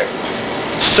events here.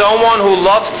 Someone who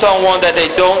loves someone that they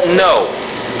don't know,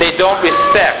 they don't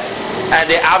respect,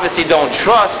 and they obviously don't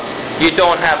trust, you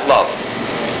don't have love.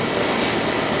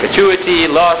 Fatuity,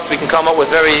 lust, we can come up with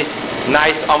very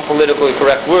nice, unpolitically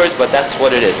correct words, but that's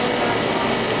what it is.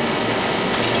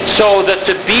 So the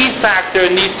to be factor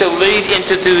needs to lead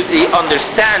into the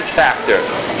understand factor.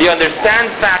 The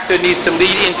understand factor needs to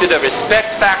lead into the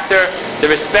respect factor. The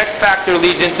respect factor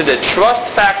leads into the trust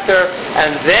factor,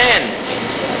 and then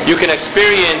you can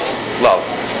experience love.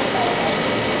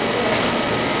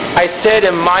 I said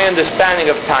in my understanding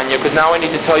of Tanya, because now I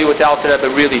need to tell you what the Alter Rebbe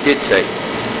really did say.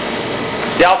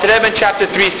 The Alter Rebbe in chapter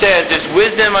 3 says there's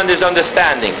wisdom and there's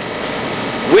understanding.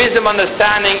 Wisdom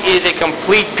understanding is a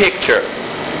complete picture.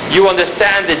 You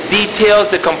understand the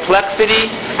details, the complexity,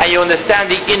 and you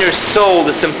understand the inner soul,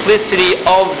 the simplicity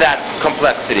of that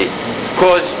complexity.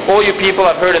 Because all you people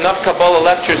have heard enough Kabbalah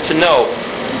lectures to know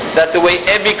that the way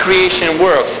every creation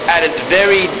works, at its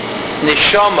very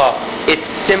neshama, it's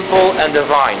simple and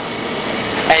divine.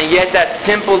 And yet that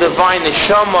simple divine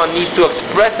neshama needs to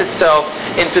express itself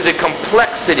into the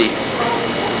complexity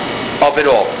of it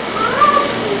all.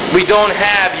 We don't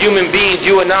have human beings,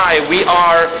 you and I, we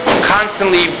are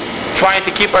constantly trying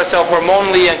to keep ourselves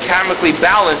hormonally and chemically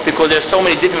balanced because there's so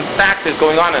many different factors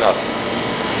going on in us.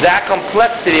 That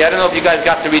complexity, I don't know if you guys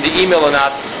got to read the email or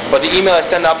not, but the email I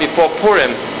sent out before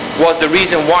Purim was the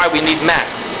reason why we need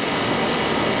masks.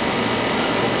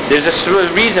 There's a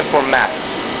reason for masks.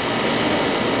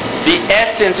 The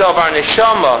essence of our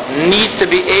neshama needs to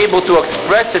be able to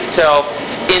express itself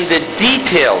in the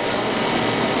details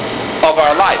of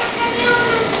our life.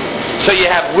 So you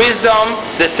have wisdom,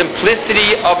 the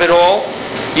simplicity of it all.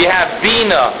 You have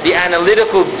bina, the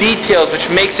analytical details which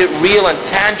makes it real and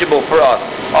tangible for us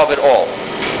of it all.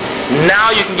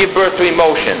 Now you can give birth to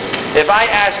emotions. If I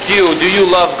ask you, do you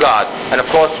love God? And of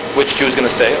course, which Jew is going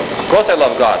to say, of course I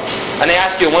love God. And they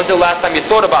ask you, when's the last time you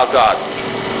thought about God?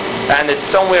 And it's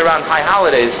somewhere around high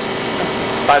holidays.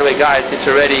 By the way, guys, it's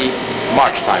already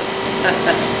March time.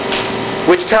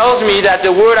 Which tells me that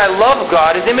the word I love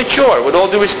God is immature, with all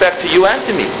due respect to you and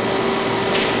to me.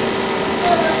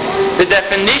 The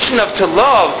definition of to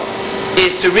love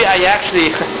is to I actually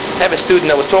have a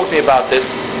student that was talking to me about this,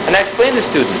 and I explained to the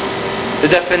student. The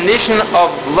definition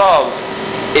of love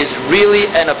is really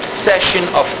an obsession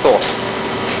of thought.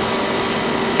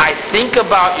 I think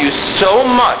about you so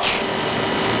much,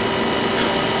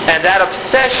 and that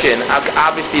obsession,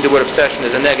 obviously the word obsession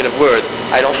is a negative word,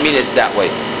 I don't mean it that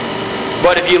way.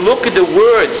 But if you look at the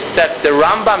words that the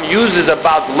Rambam uses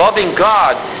about loving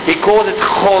God, he calls it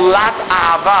cholat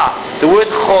ahava. The word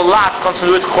cholat comes from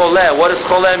the word choleh. What does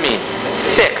choleh mean?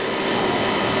 Sick.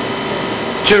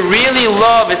 To really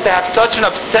love is to have such an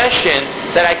obsession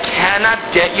that I cannot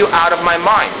get you out of my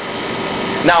mind.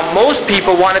 Now most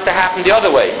people want it to happen the other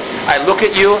way. I look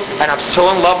at you and I'm so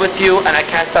in love with you and I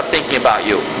can't stop thinking about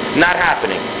you. Not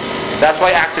happening. That's why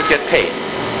actors get paid.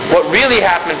 What really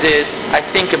happens is, I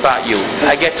think about you.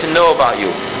 I get to know about you.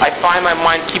 I find my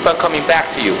mind keep on coming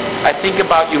back to you. I think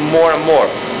about you more and more.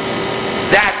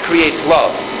 That creates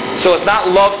love. So it's not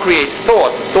love creates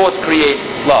thoughts. Thoughts create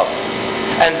love.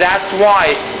 And that's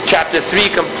why chapter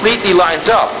 3 completely lines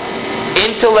up.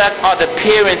 Intellect are the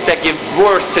parents that give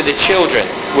birth to the children,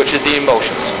 which is the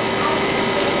emotions.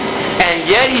 And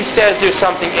yet he says there's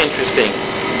something interesting.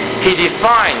 He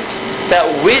defines that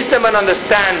wisdom and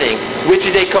understanding, which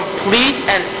is a complete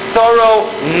and thorough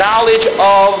knowledge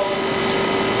of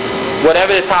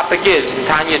whatever the topic is, in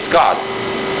Tanya it's God.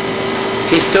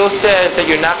 He still says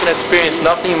that you're not going to experience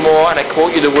nothing more, and I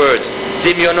quote you the words,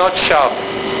 Dimyonot shav.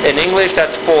 In English,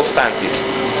 that's false fancies.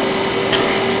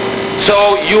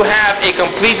 So you have a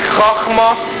complete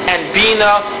chachma and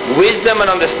bina, wisdom and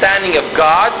understanding of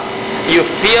God. You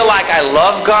feel like I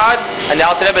love God, and the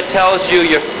Alter Rebbe tells you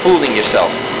you're fooling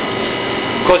yourself.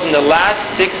 Because in the last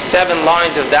 6-7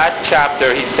 lines of that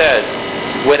chapter, he says,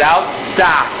 without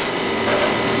dat,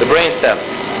 the brainstem,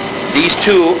 these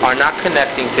two are not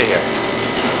connecting to here.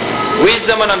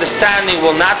 Wisdom and understanding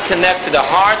will not connect to the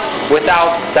heart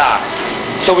without dat.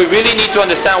 So we really need to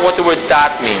understand what the word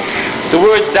dat means. The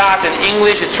word dat in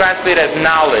English is translated as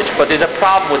knowledge, but there's a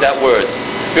problem with that word.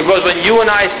 Because when you and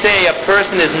I say a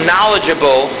person is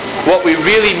knowledgeable, what we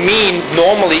really mean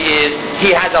normally is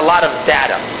he has a lot of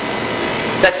data.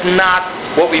 That's not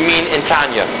what we mean in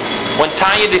Tanya. When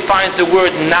Tanya defines the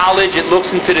word knowledge, it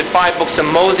looks into the 5 books of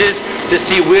Moses to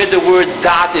see where the word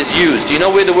dat is used. Do you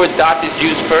know where the word dat is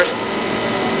used first?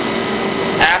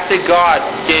 After God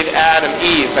gave Adam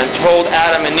Eve and told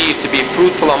Adam and Eve to be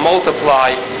fruitful and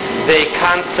multiply, they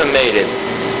consummated.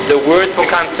 The word for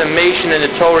consummation in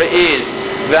the Torah is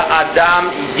Ve'adam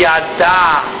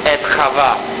yada et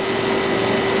chava.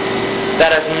 That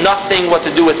has nothing what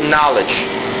to do with knowledge.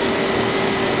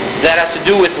 That has to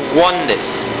do with oneness.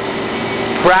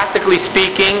 Practically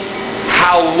speaking,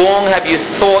 how long have you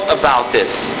thought about this?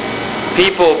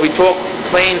 People, if we talk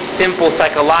plain, simple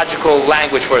psychological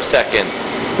language for a second,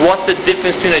 what's the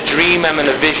difference between a dream and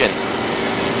a vision?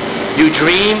 You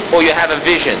dream or you have a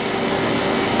vision?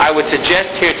 I would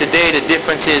suggest here today the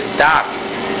difference is dat.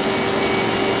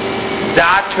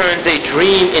 Dat turns a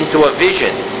dream into a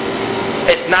vision.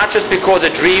 It's not just because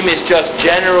a dream is just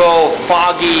general,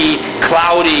 foggy,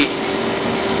 cloudy,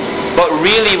 but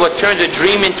really what turns a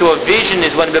dream into a vision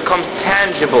is when it becomes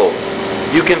tangible.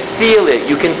 You can feel it,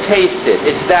 you can taste it,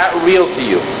 it's that real to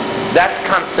you. That's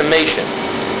consummation.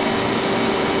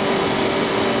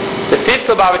 The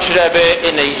fifth Lubavitcher Rebbe,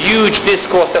 in a huge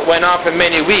discourse that went on for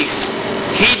many weeks,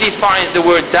 he defines the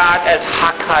word dat as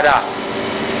hakara.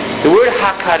 The word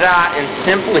hakara in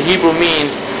simple Hebrew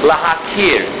means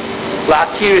lahakir.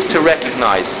 Lahakir is to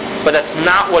recognize, but that's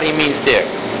not what he means there.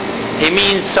 He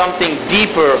means something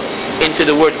deeper into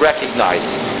the word recognize.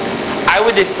 I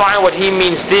would define what he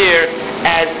means there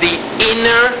as the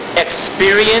inner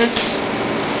experience,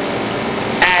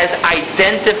 as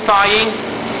identifying.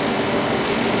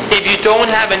 If you don't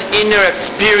have an inner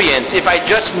experience, if I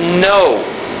just know,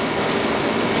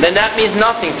 then that means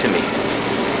nothing to me.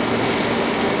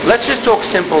 Let's just talk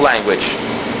simple language.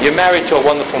 You're married to a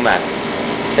wonderful man.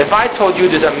 If I told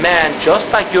you there's a man just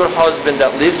like your husband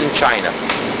that lives in China,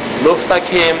 looks like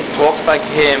him, talks like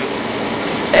him,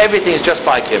 everything's just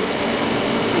like him,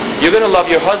 you're going to love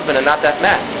your husband and not that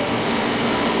man.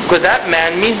 Because that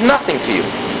man means nothing to you.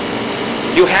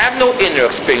 You have no inner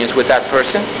experience with that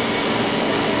person.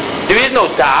 There is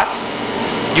no dat.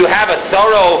 You have a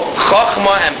thorough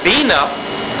chokhmah and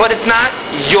bina, but it's not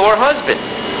your husband.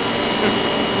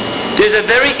 There's a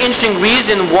very interesting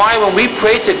reason why when we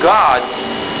pray to God,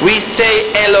 we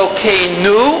say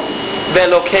Elokeinu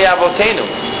ve'Elokei Avotenu.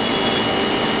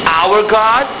 Our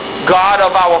God, God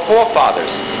of our forefathers.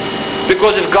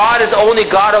 Because if God is only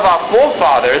God of our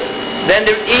forefathers, then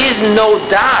there is no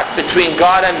dat between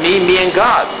God and me and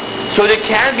God. So there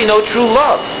can be no true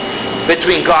love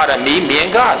between God and me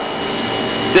and God.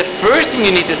 The first thing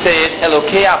you need to say is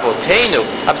Elokei Avotenu.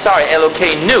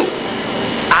 Elokeinu.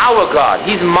 Our God.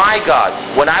 He's my God.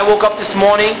 When I woke up this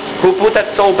morning, who put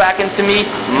that soul back into me?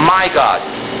 My God.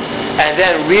 And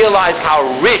then realize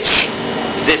how rich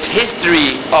this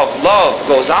history of love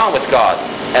goes on with God.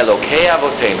 Elokei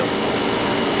Avotenu.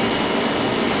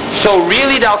 So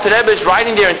really the Alter Rebbe is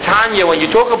writing there in Tanya, when you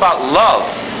talk about love,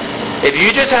 if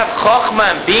you just have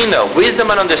chokhmah and bina, wisdom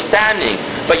and understanding,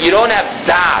 but you don't have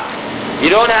dat,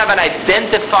 you don't have an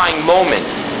identifying moment,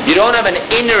 you don't have an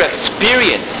inner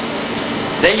experience,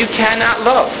 then you cannot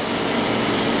love.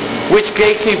 Which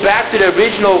takes me back to the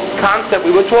original concept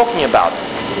we were talking about.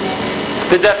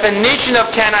 The definition of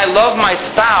can I love my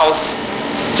spouse,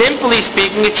 simply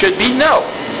speaking, it should be no.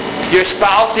 Your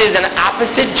spouse is an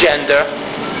opposite gender,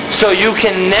 so you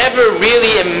can never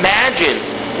really imagine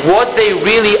what they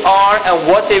really are and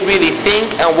what they really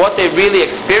think and what they really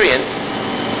experience.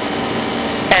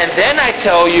 And then I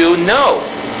tell you, no.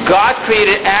 God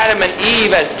created Adam and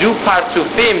Eve as du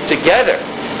partsufim together.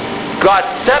 God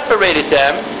separated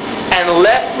them and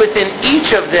left within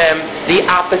each of them the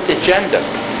opposite gender.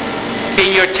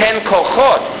 In your 10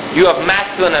 kochot, you have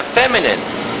masculine and feminine.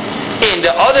 In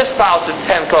the other spouse's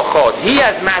 10 kochot, he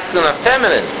has masculine and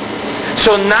feminine.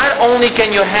 So not only can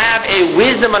you have a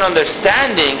wisdom and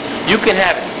understanding, you can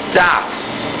have dat.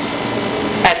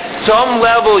 At some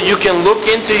level, you can look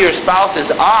into your spouse's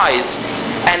eyes,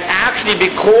 and actually,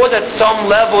 because at some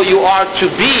level you are to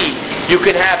be, you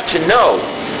can have to know.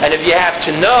 And if you have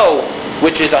to know,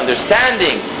 which is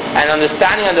understanding, and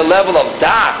understanding on the level of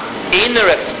dat, inner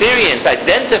experience,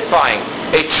 identifying,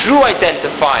 a true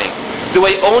identifying, the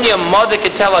way only a mother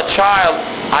can tell a child,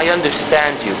 I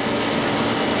understand you.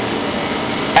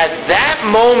 At that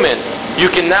moment, you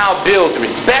can now build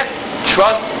respect,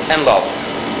 trust, and love.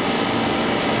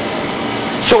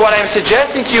 So what I'm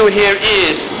suggesting to you here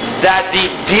is that the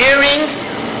daring,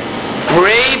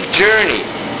 brave journey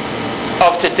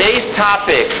of today's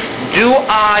topic, do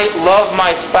I love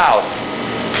my spouse,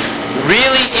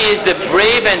 really is the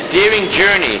brave and daring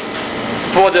journey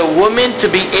for the woman to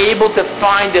be able to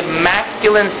find the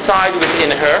masculine side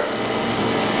within her,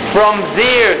 from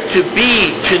there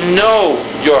to know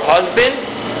your husband,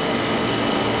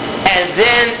 and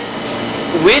then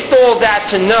with all that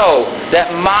to know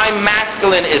that my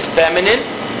masculine is feminine,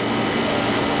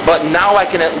 but now I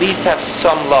can at least have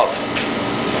some love.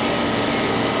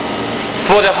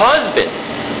 For the husband,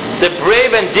 the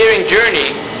brave and daring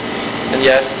journey, and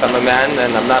yes, I'm a man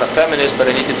and I'm not a feminist, but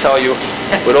I need to tell you,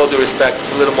 with all due respect,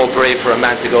 it's a little more brave for a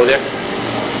man to go there.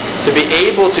 To be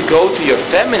able to go to your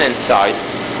feminine side,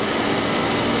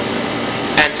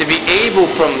 and to be able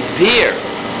from there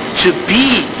to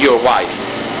be your wife,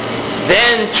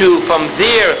 then to from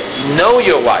there know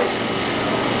your wife,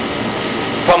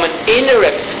 from an inner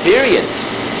experience,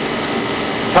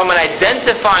 from an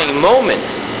identifying moment,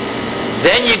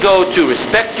 then you go to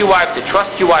respect your wife, to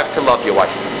trust your wife, to love your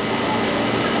wife.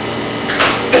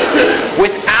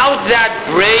 Without that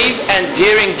brave and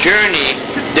daring journey,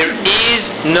 there is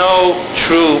no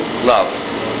true love.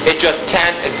 It just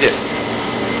can't exist.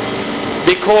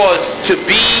 Because to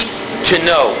be, to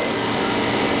know.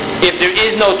 If there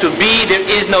is no to be, there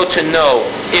is no to know.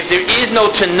 If there is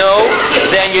no to know,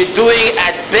 then you're doing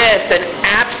at best an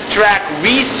abstract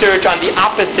research on the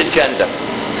opposite gender.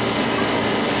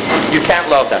 You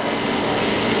can't love them.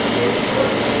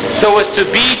 So as to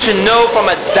be, to know from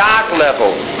a dat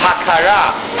level,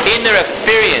 hakara, inner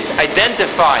experience,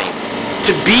 identifying,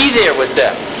 to be there with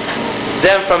them.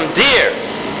 Then from there,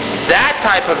 that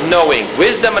type of knowing,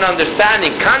 wisdom and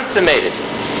understanding consummated.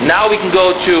 Now we can go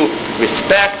to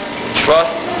respect,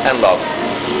 trust, and love.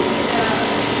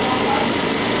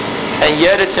 And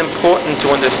yet it's important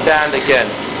to understand again,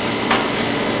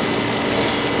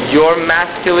 your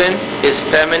masculine is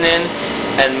feminine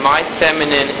and my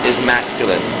feminine is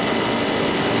masculine.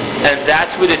 And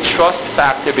that's where the trust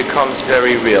factor becomes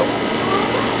very real.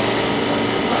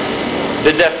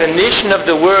 The definition of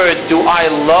the word, do I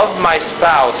love my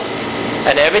spouse,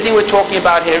 and everything we're talking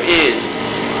about here is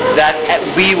that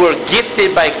we were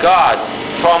gifted by God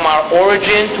from our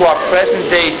origin to our present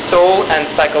day soul and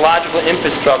psychological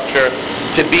infrastructure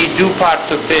to be du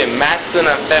partsufim, masculine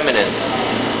and feminine.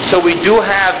 So we do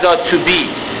have the to be.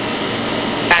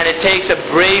 And it takes a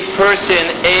brave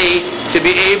person, to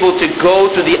be able to go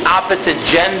to the opposite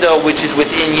gender which is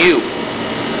within you.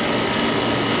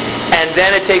 And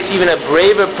then it takes even a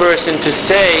braver person to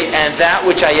say, and that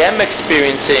which I am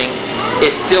experiencing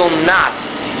is still not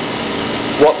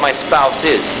what my spouse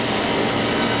is.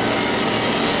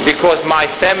 Because my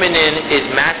feminine is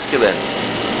masculine.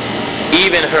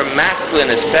 Even her masculine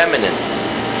is feminine.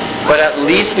 But at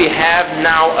least we have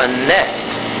now a nest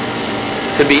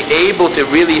to be able to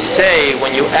really say,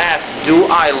 when you ask, do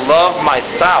I love my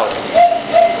spouse?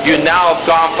 You now have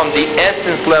gone from the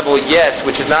essence level, yes,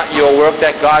 which is not your work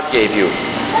that God gave you.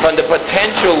 From the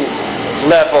potential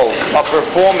level of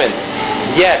performance,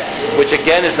 yes, which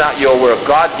again is not your work,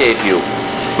 God gave you.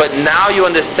 But now you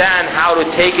understand how to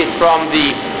take it from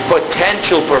the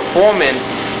potential performance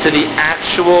to the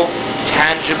actual,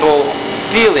 tangible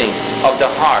feeling of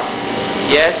the heart.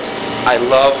 Yes, I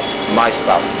love my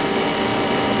spouse.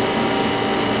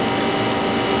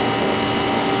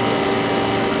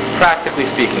 Practically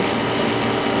speaking,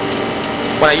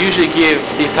 when I usually give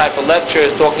these type of lectures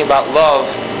talking about love,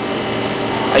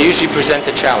 I usually present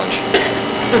a challenge.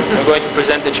 I'm going to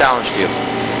present a challenge to you.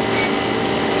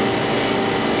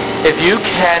 If you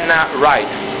cannot write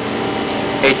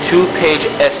a 2-page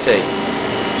essay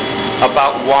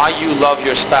about why you love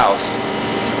your spouse,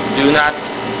 do not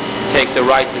take the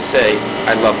right to say,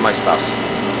 I love my spouse.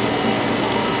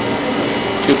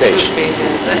 2 pages.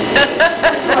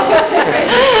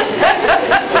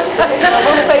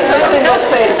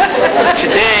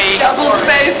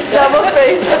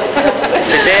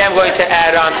 Today I'm going to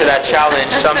add on to that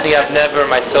challenge something I've never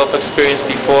myself experienced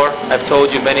before. I've told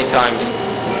you many times,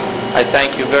 I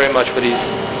thank you very much for these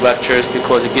lectures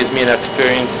because it gives me an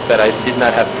experience that I did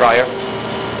not have prior.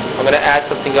 I'm going to add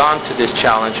something on to this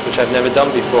challenge which I've never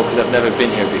done before because I've never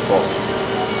been here before.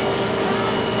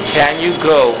 Can you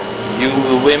go, you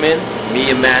women,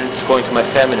 me a man that's going to my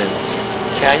feminine,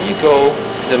 can you go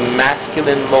to the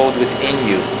masculine mode within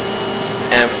you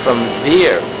and from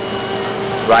there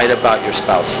write about your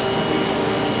spouse?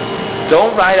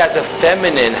 Don't write as a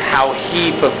feminine how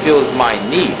he fulfills my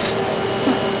needs.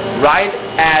 Write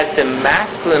as the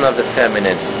masculine of the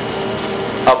feminine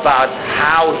about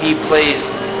how he plays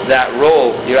that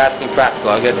role. You're asking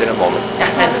practical. I'll get to it in a moment.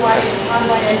 How do I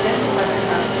identify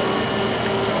myself?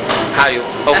 How you?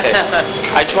 Okay.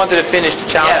 I just wanted to finish the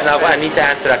challenge. Now I need to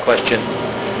answer that question.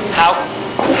 How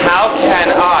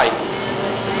can I?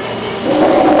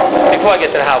 Before I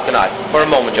get to the how can I, for a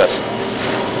moment just.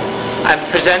 I'm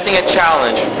presenting a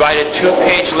challenge. Write a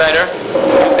 2-page letter.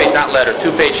 2-page, not letter.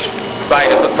 2-page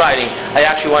writing. I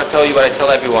actually want to tell you what I tell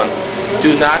everyone.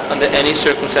 Do not, under any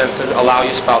circumstances, allow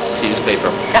your spouse to see this paper.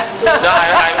 No,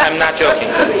 I'm not joking.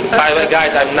 By the way,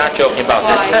 guys, I'm not joking about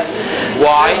this.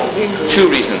 Why? 2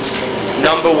 reasons.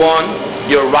 Number 1,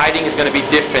 your writing is going to be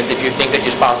different if you think that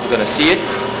your spouse is going to see it.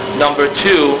 Number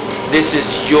 2, this is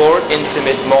your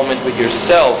intimate moment with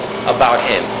yourself about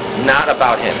him, not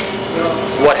about him.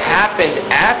 What happens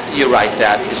after you write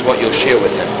that is what you'll share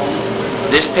with him.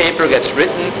 This paper gets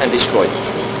written and destroyed.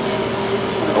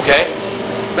 Okay?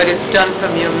 But it's done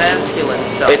from your masculine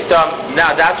self. It's done.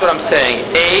 Now, that's what I'm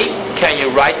saying. A, can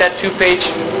you write that 2-page?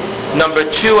 Number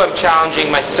 2, I'm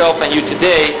challenging myself and you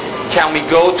today. Can we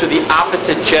go to the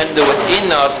opposite gender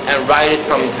within us and write it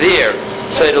from there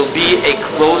so it'll be a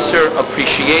closer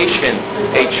appreciation,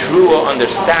 a truer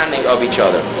understanding of each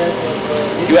other?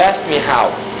 You asked me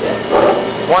how.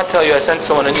 I want to tell you, I sent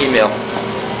someone an email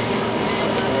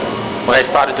when I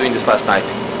started doing this last night.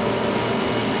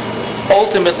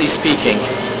 Ultimately speaking,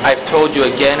 I've told you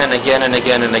again and again and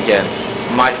again and again,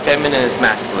 my feminine is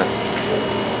masculine.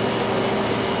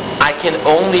 I can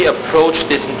only approach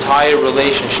this entire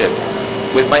relationship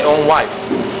with my own wife,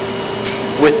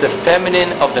 with the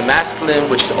feminine of the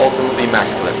masculine, which is ultimately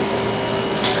masculine.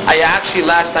 I actually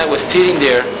last night was sitting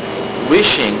there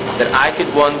wishing that I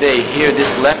could one day hear this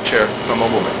lecture from a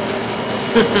woman.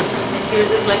 Hear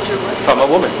this lecture what? From a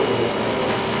woman.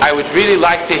 I would really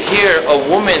like to hear a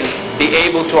woman be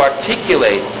able to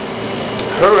articulate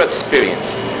her experience.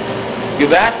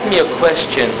 You've asked me a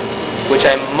question which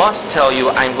I must tell you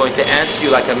I'm going to answer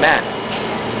you like a man.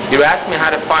 You're asking me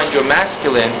how to find your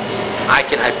masculine. I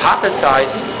can hypothesize,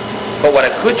 but what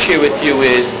I could share with you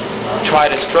is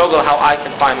try to struggle how I can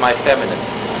find my feminine.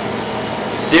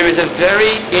 There is a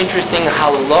very interesting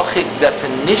halachic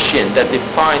definition that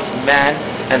defines man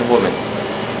and woman.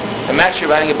 I'm actually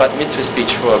writing a bat mitzvah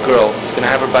speech for a girl who's going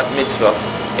to have her bat mitzvah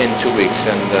in 2 weeks,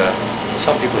 and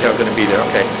some people here are going to be there,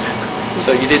 okay.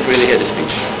 So you didn't really hear the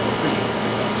speech.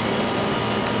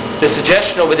 The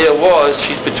suggestion over there was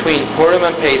she's between Purim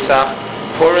and Pesach.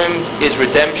 Purim is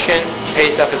redemption,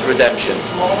 Pesach is redemption.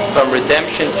 From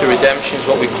redemption to redemption is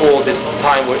what we call this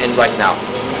time we're in right now.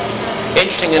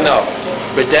 Interesting enough,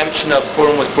 redemption of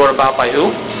Purim was brought about by who?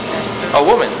 A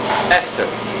woman, Esther.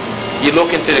 You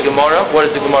look into the Gemara, what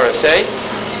does the Gemara say?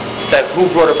 That who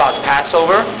brought about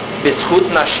Passover? B'zchut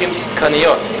Nashim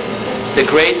Kaniyot. The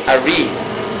great Ari,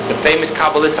 the famous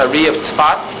Kabbalist Ari of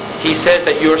Tzfat, he says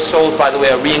that your souls, by the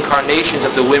way, are reincarnations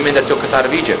of the women that took us out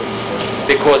of Egypt.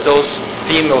 Because those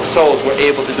female souls were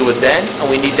able to do it then, and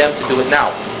we need them to do it now.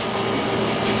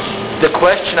 The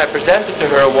question I presented to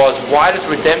her was, why does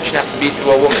redemption have to be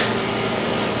through a woman?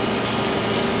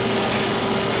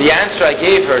 The answer I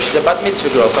gave her, she's a bat mitzvah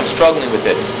girl, so I'm struggling with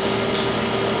it.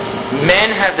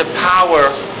 Men have the power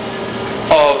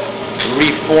of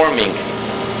reforming.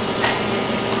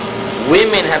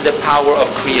 Women have the power of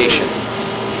creation.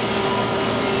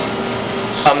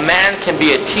 A man can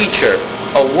be a teacher,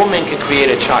 a woman can create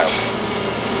a child.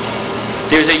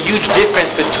 There's a huge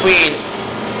difference between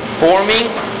forming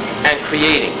and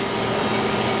creating.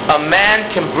 A man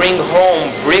can bring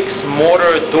home bricks,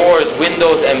 mortar, doors,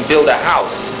 windows, and build a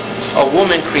house. A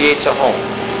woman creates a home.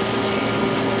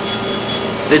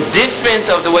 The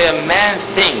difference of the way a man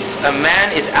thinks, a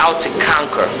man is out to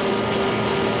conquer.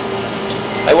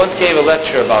 I once gave a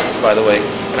lecture about this, by the way,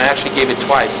 and I actually gave it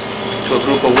twice to a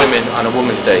group of women on a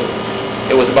Women's Day.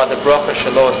 It was about the bracha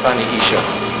shelo asani isha.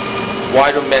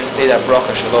 Why do men say that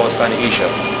bracha shelo asani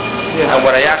isha? Yeah. And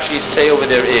what I actually say over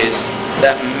there is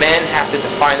that men have to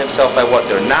define themselves by what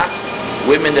they're not,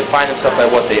 women define themselves by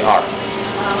what they are.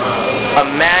 A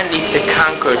man needs to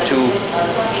conquer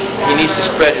he needs to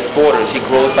spread his borders. He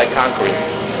grows by conquering.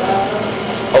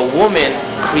 A woman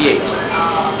creates.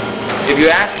 If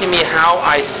you're asking me how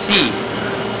I see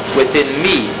within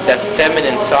me that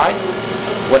feminine side,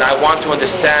 when I want to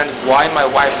understand why my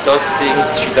wife does things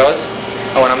she does,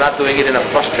 and when I'm not doing it in a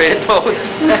frustrated mode,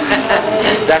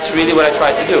 that's really what I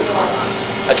try to do.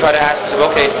 I try to ask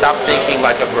myself, okay, stop thinking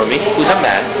like Avrohom, who's a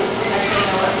man,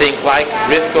 think like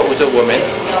Rivka, who's a woman,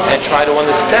 and try to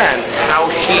understand how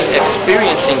she's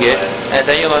experiencing it, and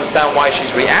then you'll understand why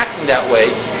she's reacting that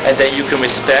way, and then you can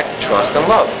respect, trust, and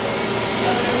love.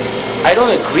 I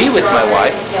don't agree with my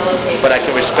wife, but I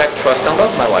can respect, trust, and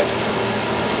love my wife.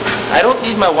 I don't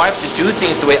need my wife to do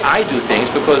things the way I do things,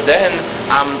 because then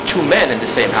I'm two men in the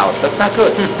same house. That's not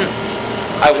good.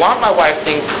 I want my wife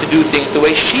to do things the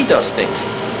way she does things.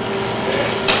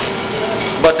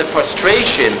 But the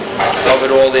frustration of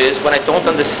it all is when I don't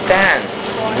understand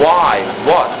why,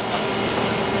 what.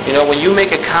 You know, when you make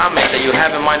a comment that you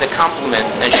have in mind a compliment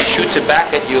and she shoots it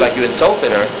back at you like you insulted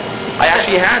her, I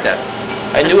actually had that.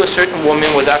 I knew a certain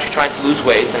woman was actually trying to lose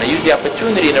weight, and I used the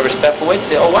opportunity in a respectful way to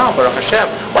say, oh wow, Baruch Hashem,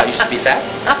 well, I used to be fat.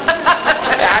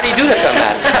 How do you do that to a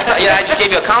man? I just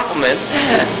gave you a compliment.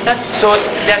 So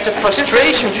that's a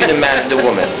frustration between the man and the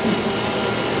woman.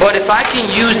 But if I can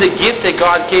use the gift that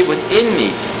God gave within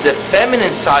me, the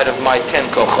feminine side of my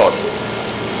 10 kochot,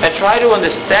 and try to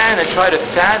understand and try to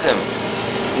fathom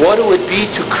what it would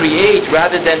be to create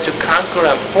rather than to conquer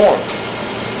and form.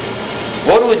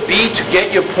 What it would be to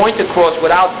get your point across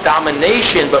without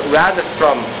domination, but rather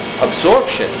from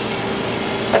absorption.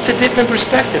 That's a different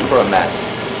perspective for a man.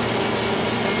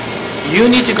 You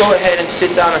need to go ahead and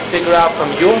sit down and figure out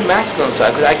from your masculine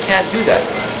side, because I can't do that.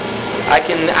 I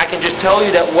can just tell you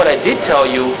that what I did tell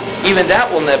you, even that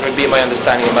will never be my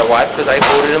understanding of my wife, because I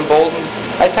wrote it in bold and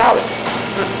italics.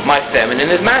 My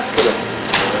feminine is masculine.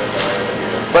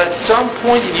 But at some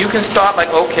point, if you can start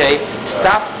like, okay,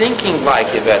 stop thinking like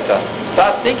Iveta.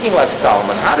 Stop thinking like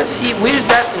Solomon. Where's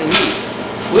that in me?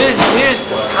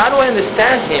 How do I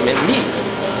understand him in me?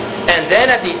 And then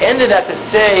at the end of that to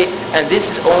say, and this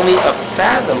is only a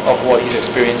fathom of what he's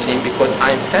experiencing because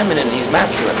I'm feminine and he's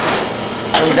masculine.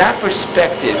 From that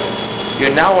perspective,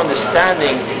 you're now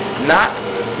understanding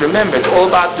remember, it's all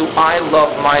about do I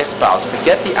love my spouse.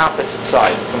 Forget the opposite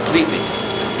side completely.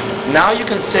 Now you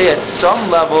can say at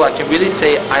some level, I can really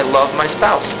say I love my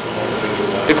spouse.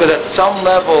 Because at some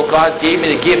level, God gave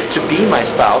me the gift to be my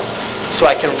spouse, so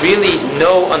I can really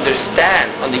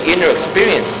understand on the inner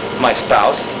experience my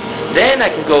spouse. Then I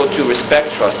can go to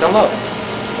respect, trust, and love.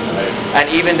 And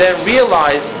even then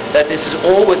realize that this is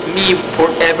all with me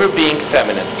forever being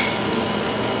feminine.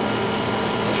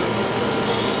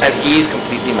 And he is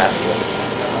completely masculine.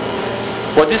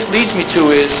 What this leads me to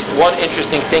is one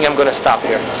interesting thing. I'm going to stop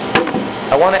here.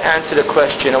 I want to answer the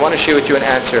question. I want to share with you an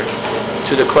answer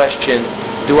to the question,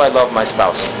 do I love my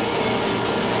spouse?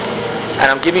 And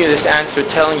I'm giving you this answer,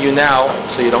 telling you now,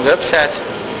 so you don't get upset,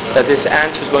 that this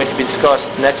answer is going to be discussed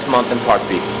next month in Part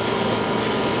B.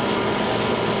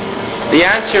 The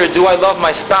answer, do I love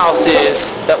my spouse, is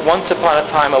that once upon a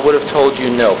time I would have told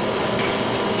you no.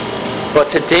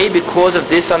 But today, because of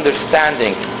this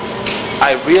understanding,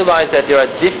 I realize that there are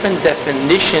different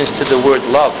definitions to the word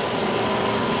love.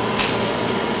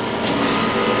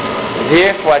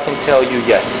 Therefore, I can tell you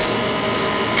yes.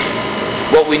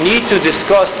 What we need to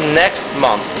discuss next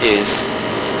month is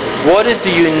what is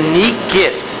the unique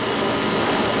gift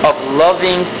of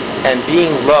loving and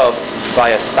being loved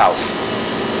by a spouse.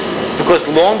 Because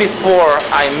long before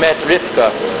I met Rivka,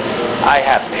 I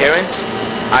have parents,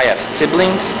 I have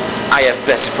siblings, I have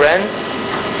best friends,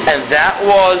 and that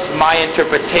was my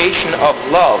interpretation of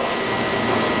love.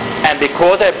 And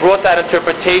because I brought that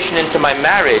interpretation into my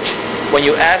marriage, when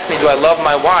you asked me, do I love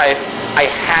my wife, I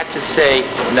had to say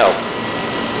no.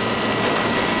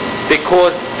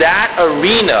 Because that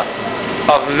arena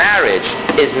of marriage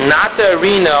is not the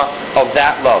arena of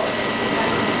that love.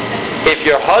 If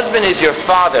your husband is your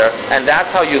father and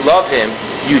that's how you love him,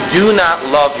 you do not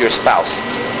love your spouse.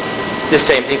 The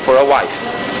same thing for a wife.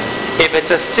 If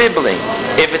it's a sibling,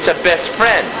 if it's a best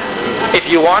friend, if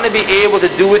you want to be able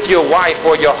to do with your wife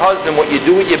or your husband what you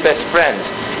do with your best friends,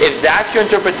 if that's your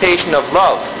interpretation of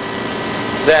love,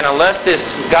 then unless this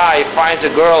guy finds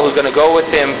a girl who's going to go with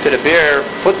him to the beer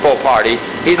football party,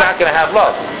 he's not going to have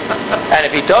love. And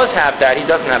if he does have that, he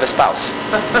doesn't have a spouse.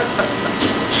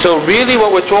 So really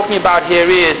what we're talking about here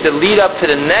is, the lead up to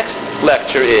the next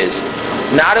lecture is,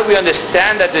 now that we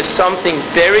understand that there's something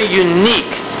very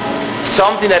unique,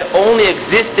 something that only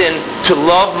exists in to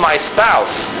love my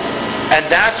spouse, and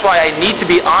that's why I need to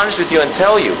be honest with you and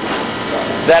tell you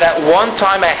that at one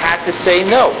time I had to say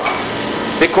no,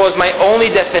 because my only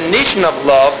definition of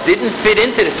love didn't fit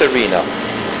into this arena,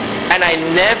 and I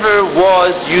never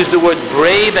used the word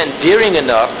brave and daring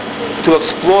enough to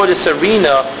explore this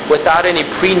arena without any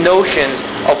pre-notions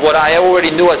of what I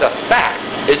already knew as a fact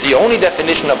is the only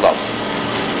definition of love.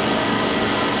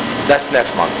 That's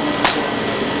next month.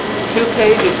 2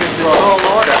 pages is the whole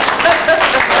order.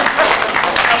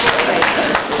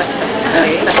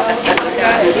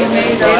 You made